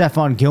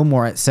Stephon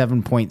Gilmore at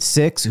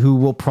 7.6, who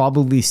will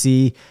probably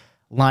see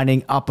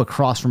lining up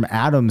across from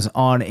Adams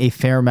on a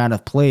fair amount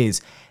of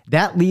plays.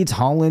 That leads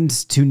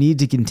Hollins to need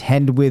to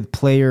contend with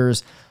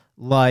players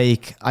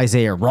like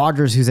Isaiah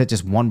Rodgers, who's at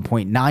just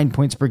 1.9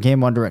 points per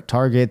game on direct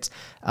targets.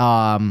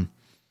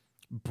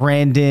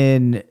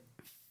 Brandon,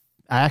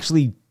 I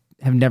actually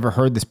have never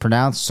heard this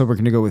pronounced, so we're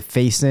going to go with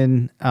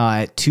Faison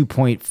at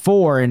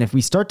 2.4. And if we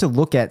start to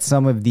look at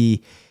some of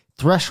the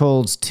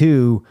thresholds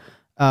too,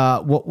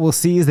 what we'll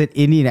see is that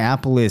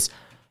Indianapolis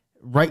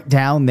right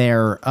down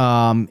there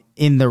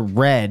in the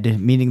red,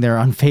 meaning they're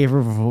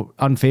unfavorable.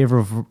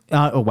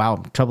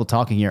 Trouble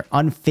talking here.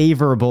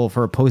 Unfavorable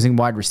for opposing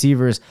wide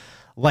receivers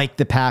like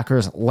the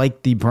Packers,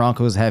 like the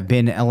Broncos have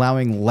been,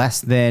 allowing less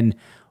than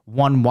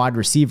one wide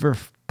receiver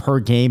per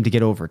game to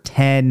get over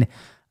 10.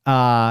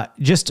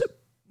 Just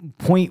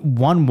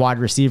 0.1 wide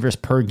receivers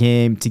per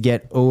game to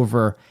get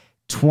over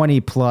 20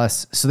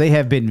 plus. So they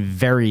have been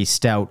very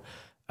stout.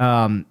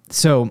 Not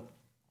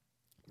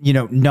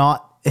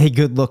a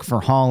good look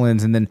for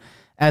Hollins. And then,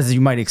 as you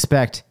might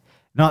expect,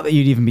 not that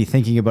you'd even be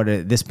thinking about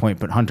it at this point,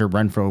 but Hunter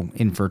Renfrow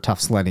in for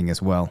tough sledding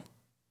as well.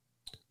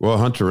 Well,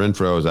 Hunter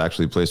Renfrow is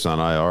actually placed on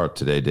IR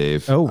today,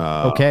 Dave.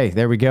 Oh, okay.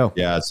 There we go.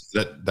 Yeah,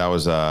 that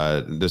was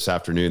this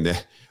afternoon.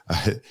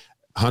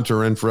 Hunter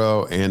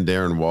Renfrow and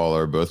Darren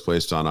Waller both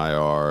placed on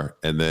IR,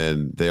 and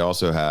then they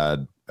also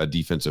had a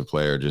defensive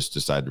player just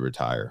decide to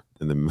retire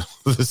in the middle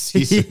of the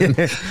season.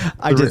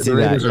 I did see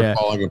that. Are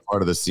falling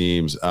apart of the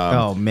seams.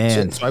 Oh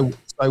man! So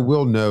I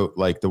will note,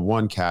 like, the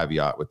one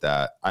caveat with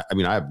that. I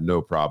mean, I have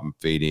no problem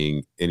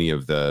fading any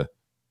of the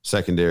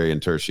secondary and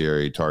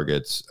tertiary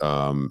targets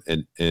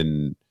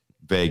in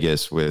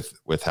Vegas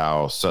with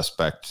how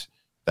suspect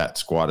that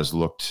squad has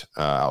looked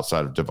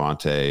outside of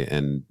Devontae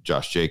and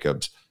Josh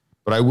Jacobs.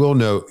 But I will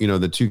note,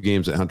 the two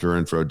games that Hunter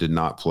Renfrow did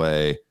not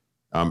play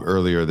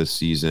earlier this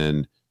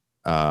season,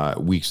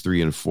 weeks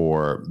 3 and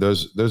 4,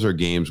 those are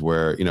games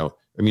where,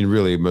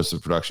 really most of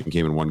the production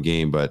came in one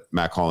game, but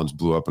Mac Hollins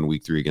blew up in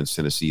week 3 against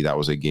Tennessee. That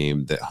was a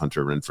game that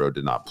Hunter Renfrow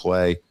did not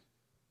play.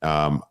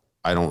 I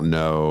don't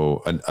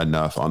know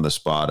enough on the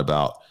spot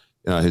about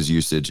his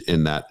usage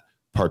in that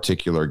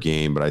particular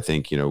game, but I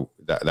think,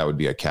 that would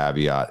be a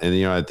caveat.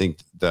 And, I think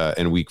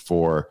in week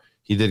 4,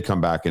 he did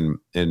come back and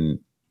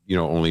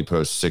only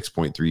post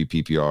 6.3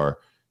 PPR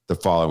the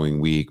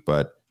following week,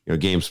 but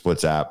Game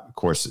Splits app. Of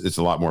course, it's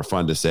a lot more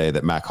fun to say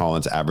that Matt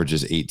Collins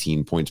averages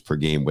 18 points per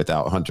game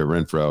without Hunter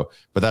Renfrow,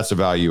 but that's the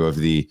value of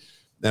the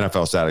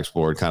NFL Statics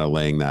board, kind of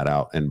laying that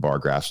out in bar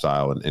graph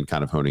style and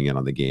kind of honing in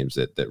on the games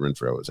that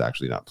Renfrow is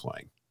actually not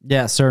playing.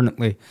 Yeah,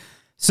 certainly.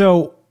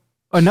 So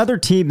another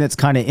team that's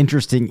kind of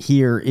interesting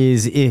here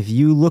is if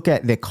you look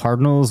at the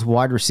Cardinals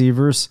wide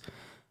receivers,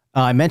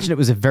 I mentioned it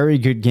was a very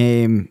good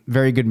game,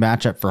 very good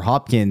matchup for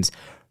Hopkins.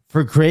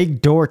 For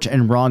Greg Dortch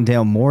and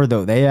Rondale Moore,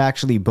 though, they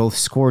actually both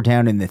score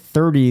down in the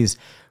 30s,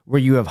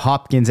 where you have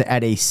Hopkins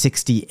at a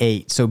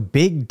 68. So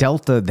big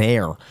delta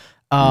there.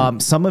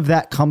 Some of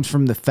that comes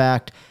from the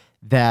fact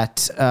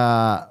that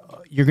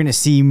you're going to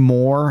see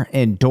Moore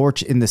and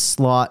Dortch in the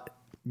slot,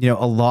 a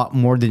lot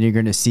more than you're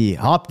going to see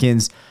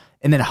Hopkins.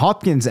 And then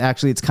Hopkins,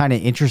 actually, it's kind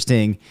of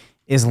interesting,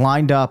 is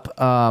lined up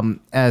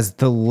as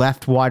the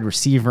left wide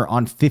receiver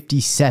on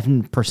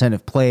 57%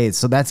 of plays.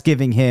 So that's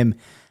giving him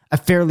a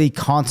fairly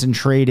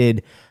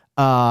concentrated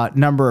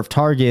number of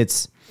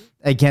targets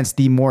against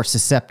the more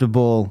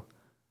susceptible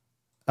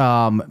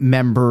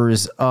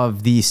members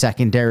of the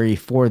secondary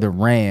for the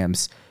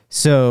Rams.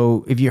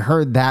 So if you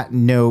heard that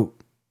note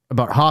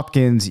about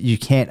Hopkins, you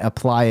can't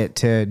apply it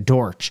to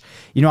Dortch.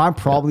 I'm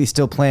probably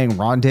still playing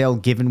Rondale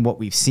given what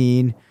we've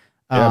seen.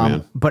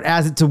 But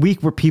as it's a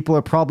week where people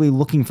are probably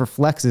looking for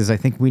flexes, I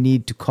think we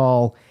need to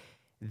call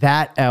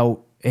that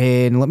out.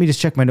 And let me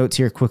just check my notes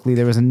here quickly.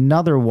 There was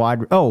another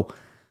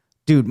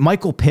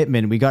Michael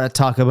Pittman, we got to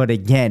talk about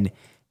again.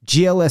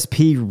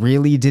 GLSP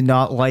really did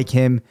not like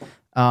him,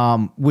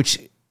 which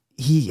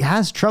he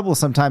has trouble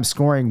sometimes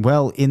scoring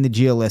well in the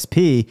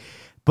GLSP,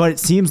 but it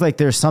seems like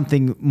there's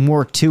something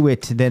more to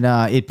it than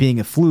it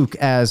being a fluke,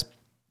 as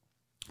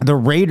the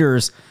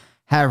Raiders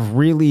have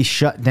really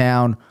shut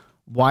down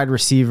wide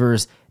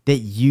receivers that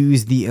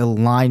use the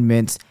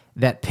alignments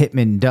that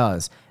Pittman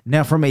does.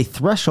 Now, from a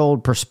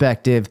threshold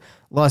perspective,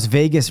 Las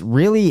Vegas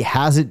really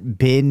hasn't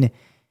been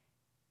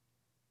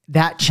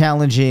that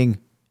challenging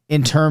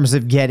in terms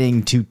of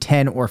getting to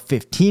 10 or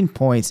 15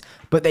 points,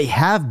 but they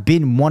have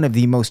been one of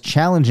the most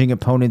challenging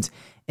opponents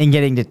in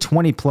getting to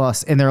 20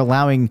 plus, and they're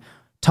allowing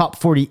top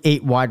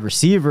 48 wide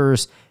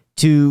receivers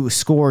to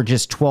score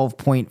just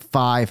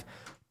 12.5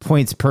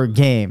 points per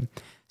game.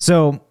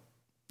 So,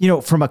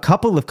 from a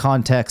couple of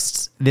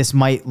contexts, this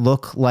might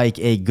look like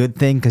a good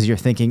thing because you're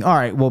thinking, all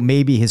right, well,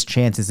 maybe his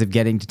chances of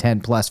getting to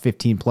 10 plus,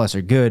 15 plus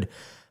are good.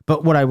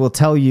 But what I will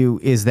tell you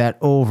is that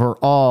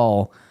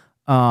overall,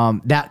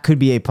 that could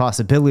be a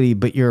possibility,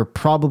 but you're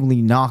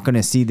probably not going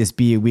to see this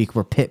be a week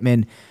where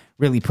Pittman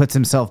really puts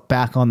himself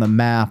back on the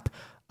map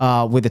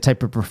with the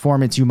type of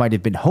performance you might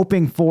have been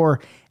hoping for.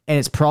 And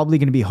it's probably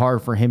going to be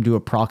hard for him to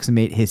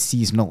approximate his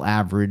seasonal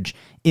average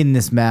in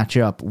this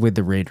matchup with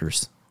the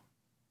Raiders.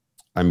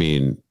 I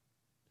mean,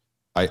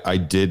 I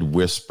did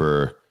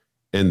whisper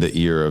in the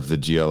ear of the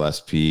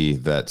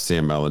GLSP that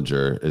Sam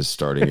Mellinger is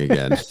starting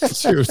again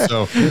too.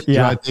 So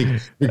yeah, I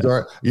think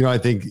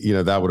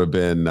that would have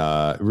been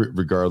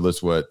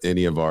regardless what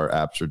any of our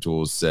apps or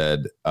tools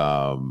said.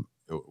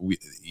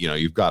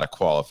 You've got to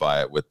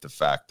qualify it with the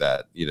fact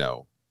that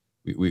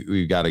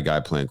we've got a guy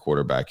playing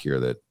quarterback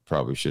here that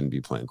probably shouldn't be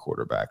playing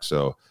quarterback.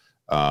 So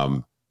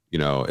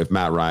if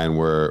Matt Ryan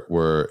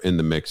were in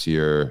the mix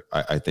here,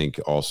 I think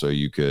also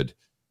you could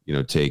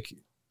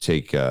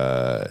take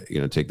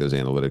those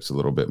analytics a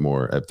little bit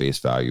more at face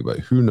value, but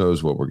who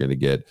knows what we're going to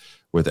get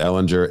with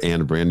Ehlinger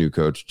and brand new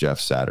coach Jeff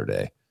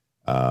Saturday.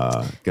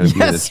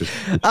 Yes,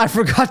 I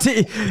forgot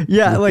to.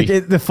 Yeah,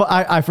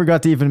 I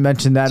forgot to even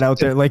mention that out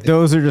there. Like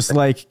those are just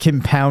like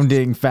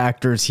compounding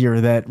factors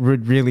here that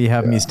would really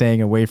have me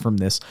staying away from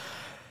this.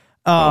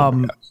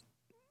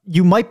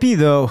 You might be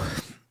though.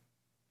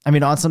 I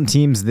mean, on some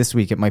teams this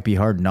week, it might be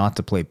hard not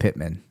to play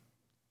Pittman,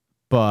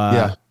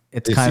 but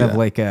it's kind of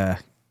like a.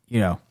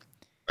 I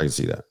can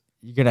see that.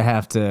 You're gonna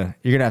have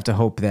to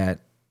hope that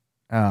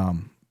a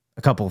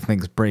couple of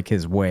things break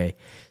his way.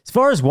 As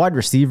far as wide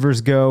receivers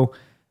go,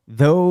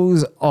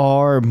 those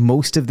are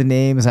most of the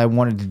names I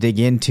wanted to dig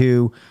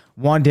into.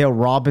 Wan'Dale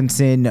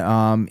Robinson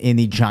in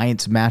the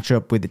Giants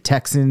matchup with the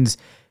Texans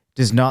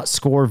does not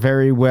score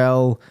very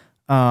well.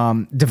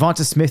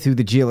 Devonta Smith, who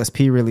the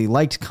GLSP really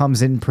liked,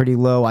 comes in pretty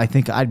low. I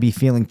think I'd be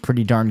feeling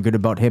pretty darn good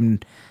about him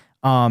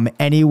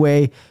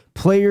anyway.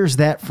 Players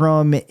that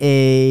from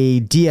a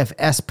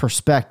DFS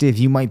perspective,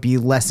 you might be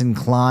less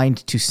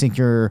inclined to sink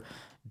your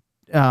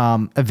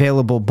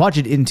available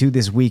budget into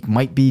this week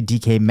might be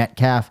DK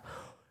Metcalf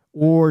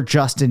or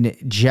Justin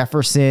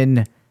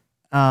Jefferson.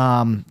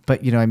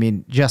 But,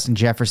 Justin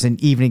Jefferson,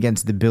 even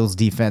against the Bills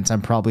defense,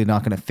 I'm probably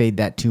not going to fade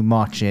that too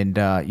much. And,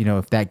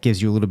 if that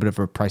gives you a little bit of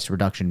a price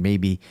reduction,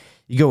 maybe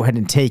you go ahead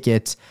and take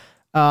it.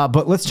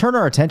 But let's turn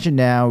our attention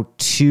now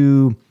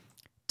to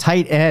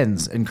tight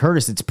ends. And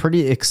Curtis, it's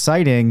pretty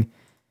exciting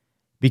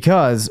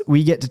because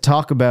we get to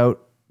talk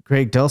about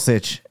Greg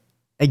Dulcich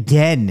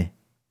again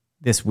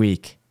this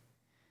week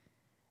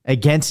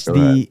against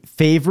the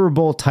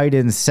favorable tight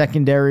ends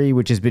secondary,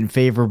 which has been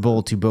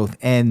favorable to both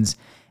ends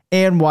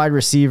and wide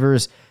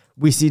receivers.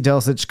 We see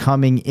Dulcich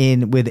coming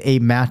in with a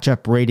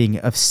matchup rating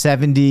of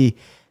 70.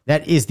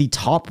 That is the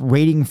top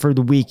rating for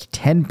the week,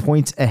 10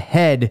 points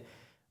ahead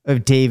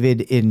of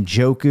David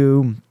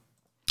Njoku.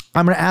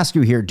 I'm going to ask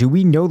you here, do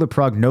we know the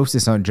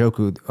prognosis on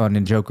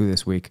Njoku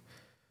this week?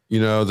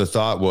 The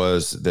thought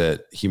was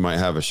that he might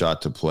have a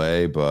shot to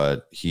play,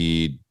 but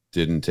he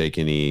didn't take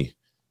any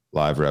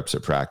live reps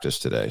at practice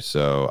today.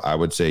 So I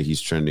would say he's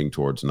trending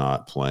towards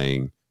not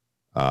playing.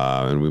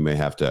 And we may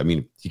have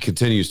to, he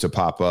continues to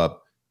pop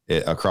up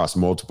across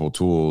multiple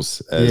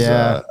tools as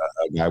a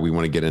guy we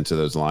want to get into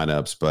those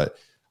lineups. But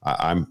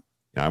I'm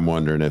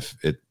wondering if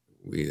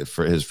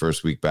for his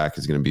first week back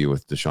is going to be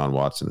with Deshaun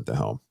Watson at the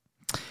helm.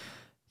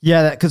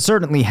 Yeah, that could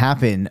certainly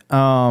happen.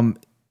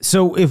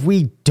 So if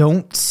we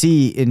don't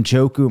see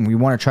Njoku and we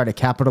want to try to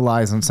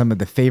capitalize on some of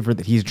the favor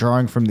that he's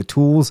drawing from the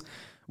tools,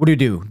 what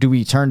do? Do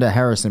we turn to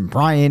Harrison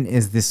Bryant?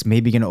 Is this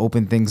maybe going to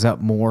open things up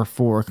more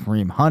for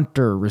Kareem Hunt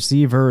or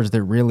receiver? Is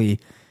there really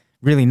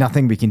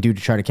nothing we can do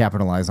to try to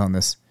capitalize on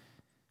this?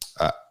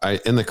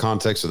 In the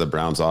context of the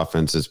Browns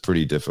offense, it's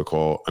pretty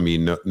difficult.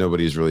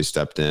 Nobody's really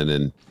stepped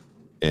in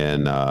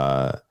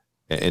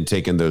and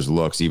taken those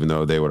looks, even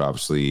though they would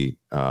obviously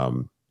a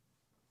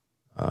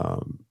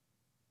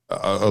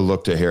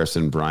look to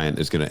Harrison Bryant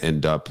is going to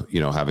end up,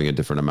 having a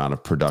different amount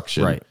of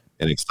production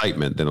and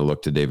excitement than a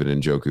look to David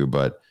Njoku.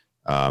 But,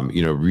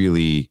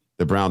 really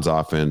the Browns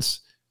offense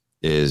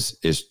is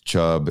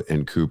Chubb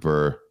and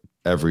Cooper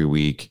every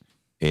week,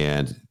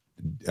 and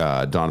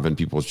Donovan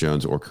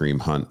Peoples-Jones or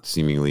Kareem Hunt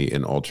seemingly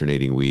in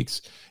alternating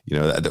weeks.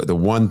 The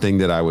one thing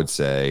that I would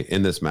say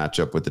in this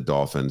matchup with the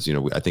Dolphins,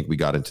 I think we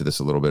got into this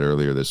a little bit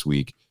earlier this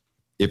week.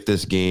 If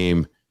this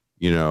game,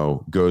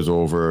 goes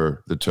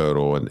over the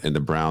total and the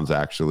Browns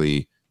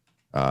actually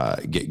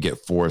get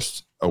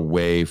forced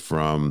away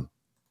from,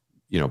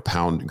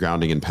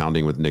 grounding and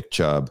pounding with Nick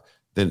Chubb,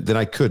 then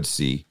I could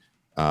see,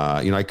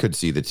 I could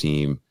see the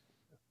team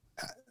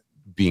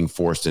being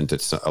forced into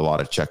a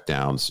lot of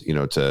checkdowns,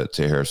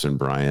 to Harrison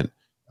Bryant.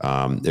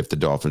 If the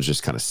Dolphins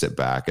just kind of sit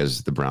back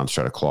as the Browns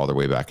try to claw their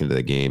way back into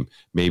the game,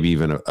 maybe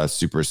even a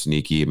super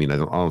sneaky. I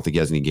don't think he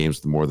has any games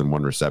with more than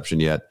one reception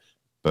yet,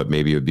 but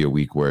maybe it would be a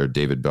week where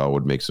David Bell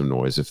would make some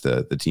noise if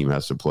the team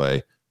has to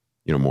play,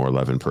 more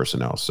 11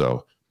 personnel.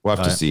 So we'll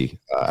have to see.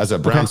 As a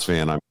Browns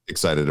fan, I'm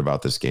excited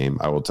about this game.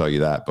 I will tell you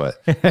that,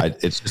 but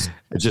it's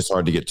just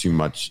hard to get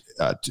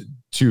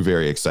too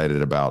very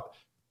excited about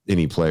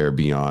any player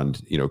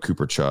beyond,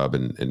 Cooper Chubb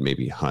and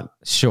maybe Hunt.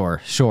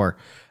 Sure.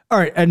 All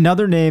right.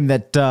 Another name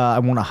that I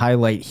want to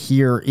highlight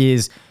here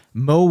is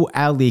Mo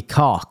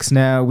Alie-Cox.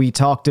 Now, we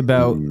talked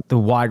about the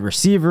wide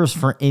receivers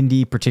for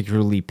Indy,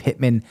 particularly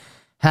Pittman,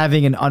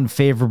 having an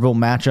unfavorable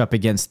matchup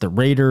against the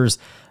Raiders.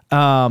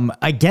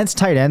 Against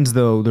tight ends,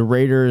 though, the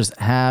Raiders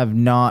have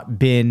not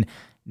been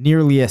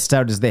nearly as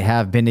stout as they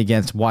have been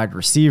against wide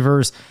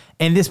receivers.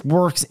 And this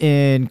works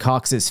in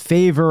Cox's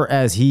favor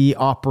as he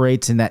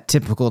operates in that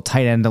typical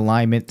tight end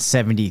alignment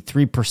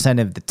 73%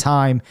 of the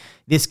time.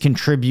 This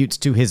contributes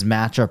to his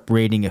matchup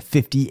rating of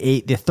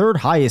 58, the third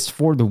highest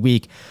for the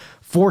week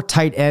for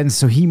tight ends.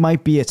 So he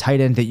might be a tight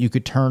end that you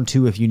could turn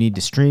to if you need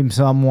to stream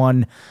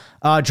someone.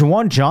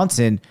 Juwan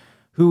Johnson,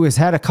 who has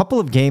had a couple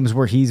of games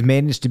where he's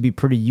managed to be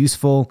pretty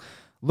useful,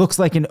 looks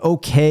like an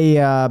okay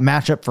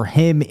matchup for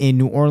him in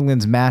New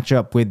Orleans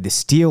matchup with the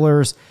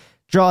Steelers.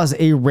 Draws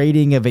a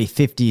rating of a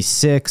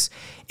 56.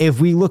 If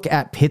we look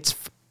at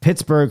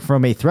Pittsburgh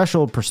from a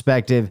threshold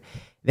perspective,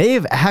 they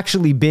have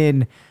actually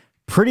been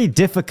pretty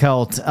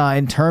difficult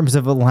in terms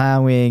of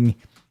allowing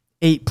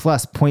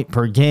 8+ point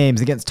per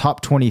games against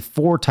top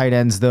 24 tight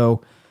ends,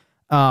 though.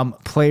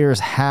 Players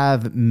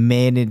have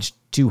managed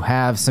to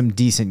have some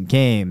decent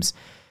games.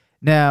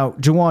 Now,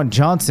 Juwan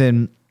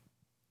Johnson,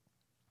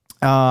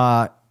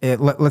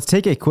 let's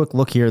take a quick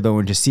look here, though,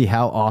 and just see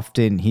how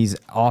often he's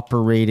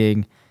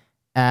operating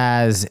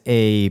as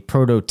a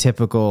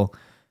prototypical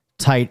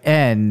tight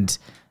end.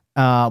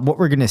 What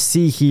we're going to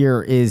see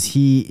here is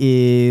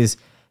he is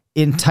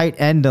in tight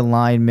end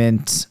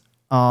alignment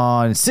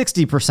on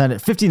 60%,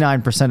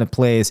 59% of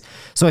plays.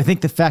 So I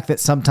think the fact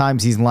that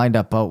sometimes he's lined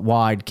up out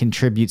wide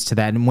contributes to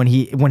that. And when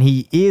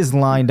he is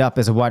lined up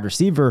as a wide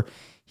receiver,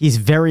 he's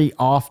very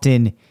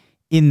often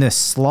in the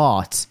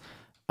slot,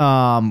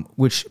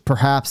 which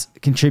perhaps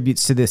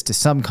contributes to this to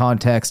some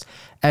context,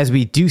 as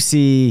we do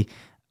see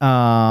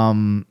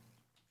Trayvon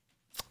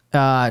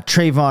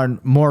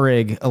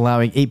Moehrig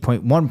allowing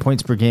 8.1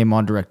 points per game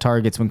on direct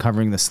targets when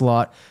covering the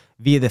slot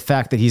via the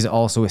fact that he's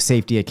also a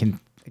safety. I can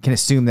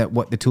assume that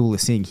what the tool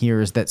is seeing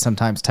here is that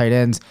sometimes tight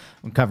ends,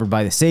 when covered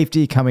by the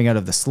safety coming out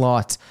of the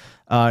slot,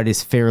 it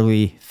is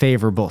fairly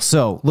favorable.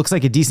 So looks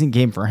like a decent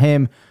game for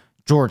him.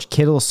 George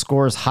Kittle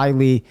scores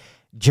highly.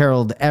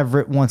 Gerald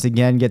Everett once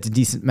again gets a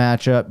decent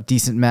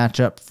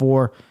matchup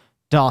for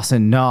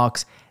Dawson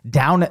Knox.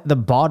 Down at the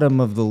bottom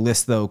of the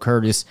list, though,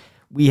 Curtis,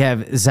 we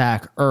have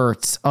Zach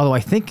Ertz. Although I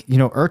think,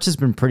 Ertz has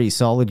been pretty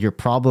solid. You're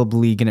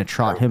probably going to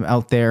trot him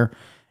out there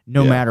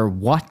no matter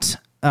what.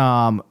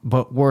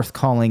 But worth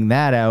calling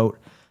that out.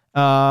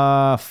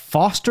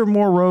 Foster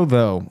Moreau,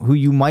 though, who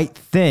you might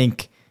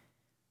think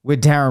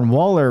with Darren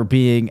Waller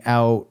being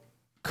out,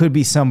 could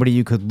be somebody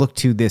you could look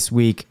to this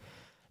week.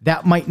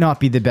 That might not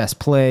be the best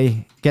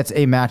play. Gets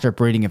a matchup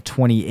rating of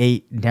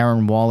 28.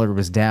 Darren Waller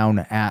was down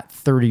at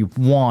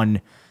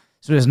 31.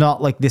 So it's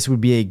not like this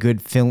would be a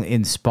good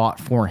fill-in spot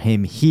for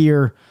him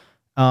here.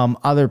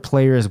 Other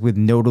players with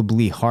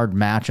notably hard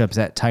matchups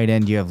at tight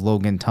end, you have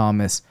Logan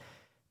Thomas,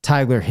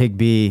 Tyler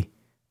Higbee.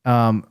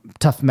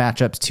 Tough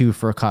matchups too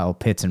for Kyle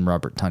Pitts and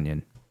Robert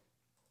Tonyan.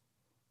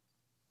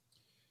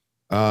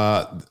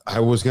 I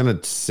was going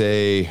to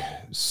say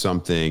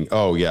something.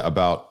 Oh yeah.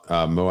 About,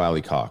 Mo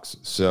Alie-Cox.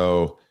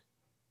 So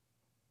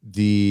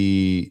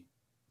the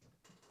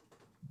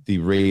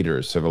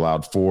Raiders have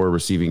allowed 4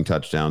 receiving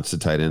touchdowns to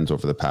tight ends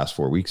over the past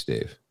 4 weeks,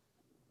 Dave.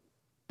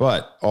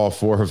 But all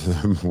 4 of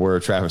them were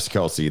Travis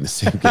Kelce in the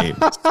same game.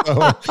 So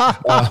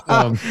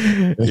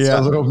it's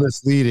a little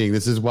misleading.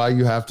 This is why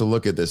you have to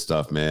look at this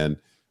stuff, man.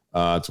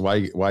 It's why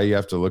you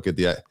have to look at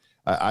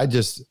I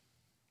just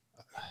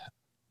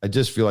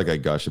feel like I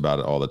gush about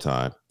it all the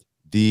time.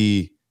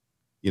 The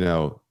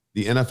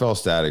NFL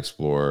Stat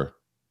Explorer,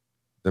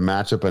 the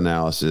matchup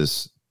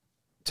analysis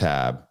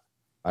tab,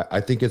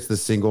 I think it's the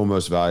single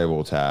most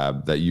valuable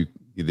tab that you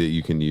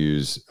can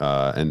use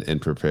in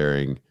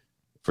preparing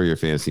for your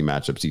fantasy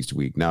matchups each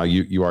week. Now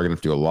you are going to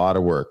have to do a lot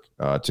of work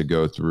to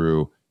go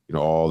through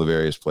all the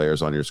various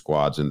players on your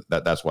squads, and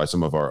that's why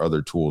some of our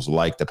other tools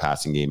like the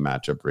passing game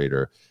matchup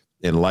rater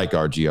and like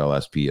our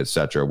GLSP, et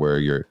cetera, where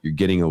you're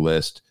getting a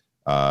list,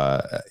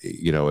 and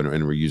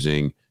we're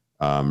using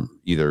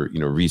either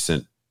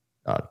recent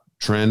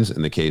trends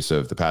in the case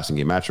of the passing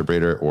game matchup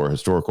rater or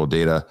historical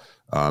data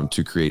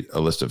to create a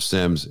list of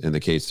sims in the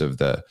case of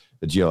the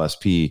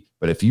GLSP.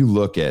 But if you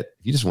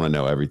just want to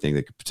know everything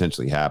that could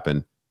potentially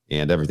happen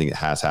and everything that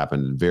has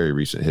happened in very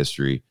recent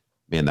history,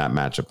 man, that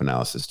matchup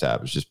analysis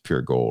tab is just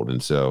pure gold.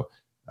 And so,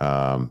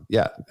 Mo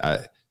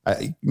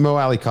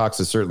Alie-Cox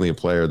is certainly a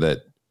player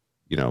that,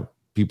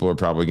 people are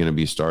probably going to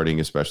be starting,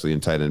 especially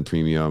in tight end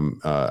premium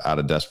out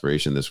of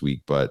desperation this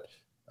week. But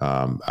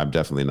I'm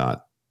definitely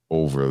not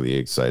overly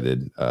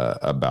excited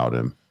about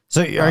him.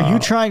 So are you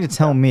trying to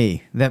tell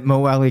me that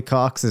Mo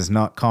Alie-Cox is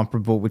not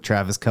comparable with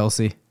Travis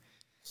Kelce?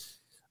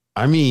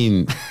 I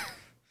mean,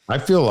 I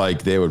feel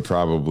like they would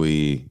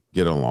probably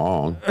get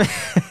along.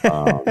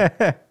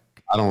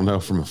 I don't know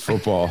from a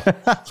football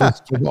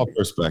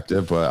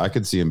perspective, but I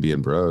could see him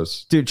being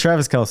bros. Dude,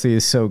 Travis Kelce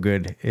is so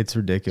good. It's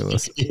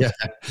ridiculous.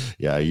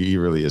 Yeah, he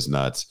really is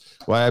nuts.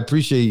 Well, I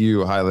appreciate you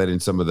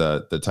highlighting some of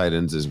the tight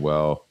ends as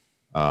well.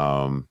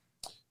 I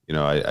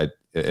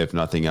if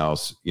nothing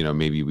else,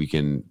 maybe we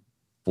can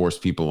force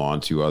people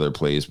onto other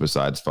plays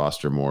besides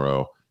Foster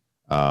Moreau,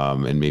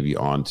 and maybe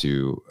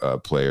onto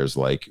players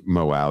like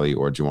Mo Alley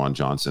or Juwan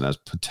Johnson as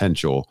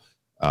potential.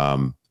 I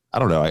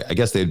don't know. I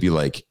guess they'd be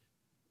like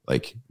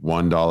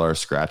 $1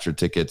 scratcher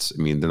tickets.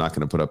 I mean, they're not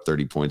going to put up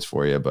 30 points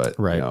for you, but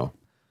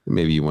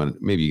maybe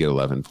you get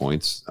 11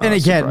 points. And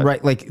again,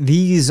 right, like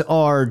these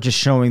are just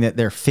showing that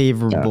they're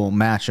favorable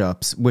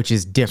matchups, which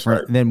is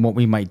different than what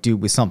we might do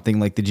with something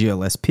like the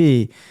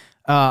GLSP.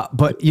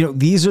 But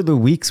these are the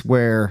weeks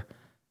where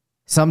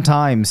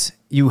sometimes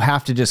you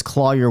have to just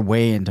claw your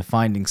way into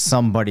finding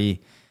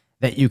somebody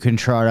that you can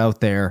trot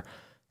out there.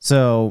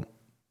 So,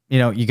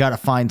 you got to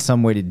find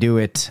some way to do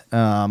it.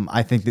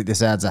 I think that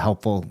this adds a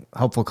helpful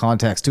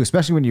context too,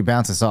 especially when you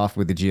bounce this off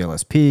with the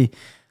GLSP,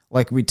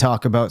 like we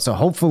talk about. So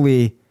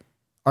hopefully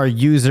our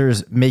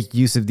users make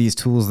use of these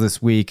tools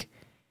this week.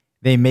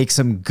 They make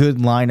some good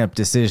lineup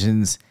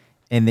decisions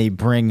and they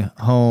bring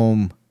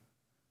home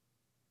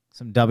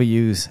some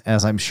W's,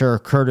 as I'm sure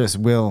Curtis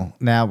will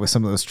now with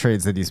some of those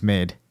trades that he's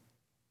made.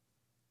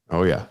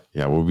 Oh yeah.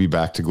 Yeah. We'll be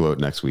back to gloat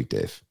next week,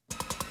 Dave.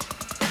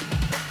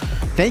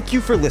 Thank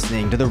you for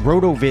listening to the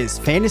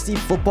RotoViz Fantasy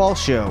Football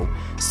Show.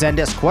 Send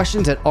us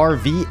questions at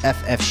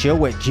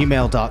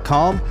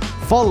rvffshow@gmail.com.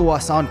 Follow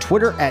us on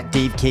Twitter at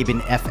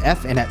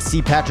DaveCabinFF and at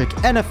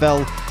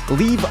CPatrickNFL.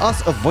 Leave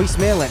us a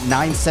voicemail at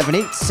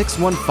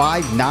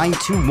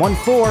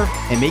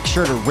 978-615-9214 and make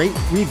sure to rate,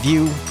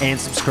 review,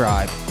 and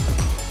subscribe.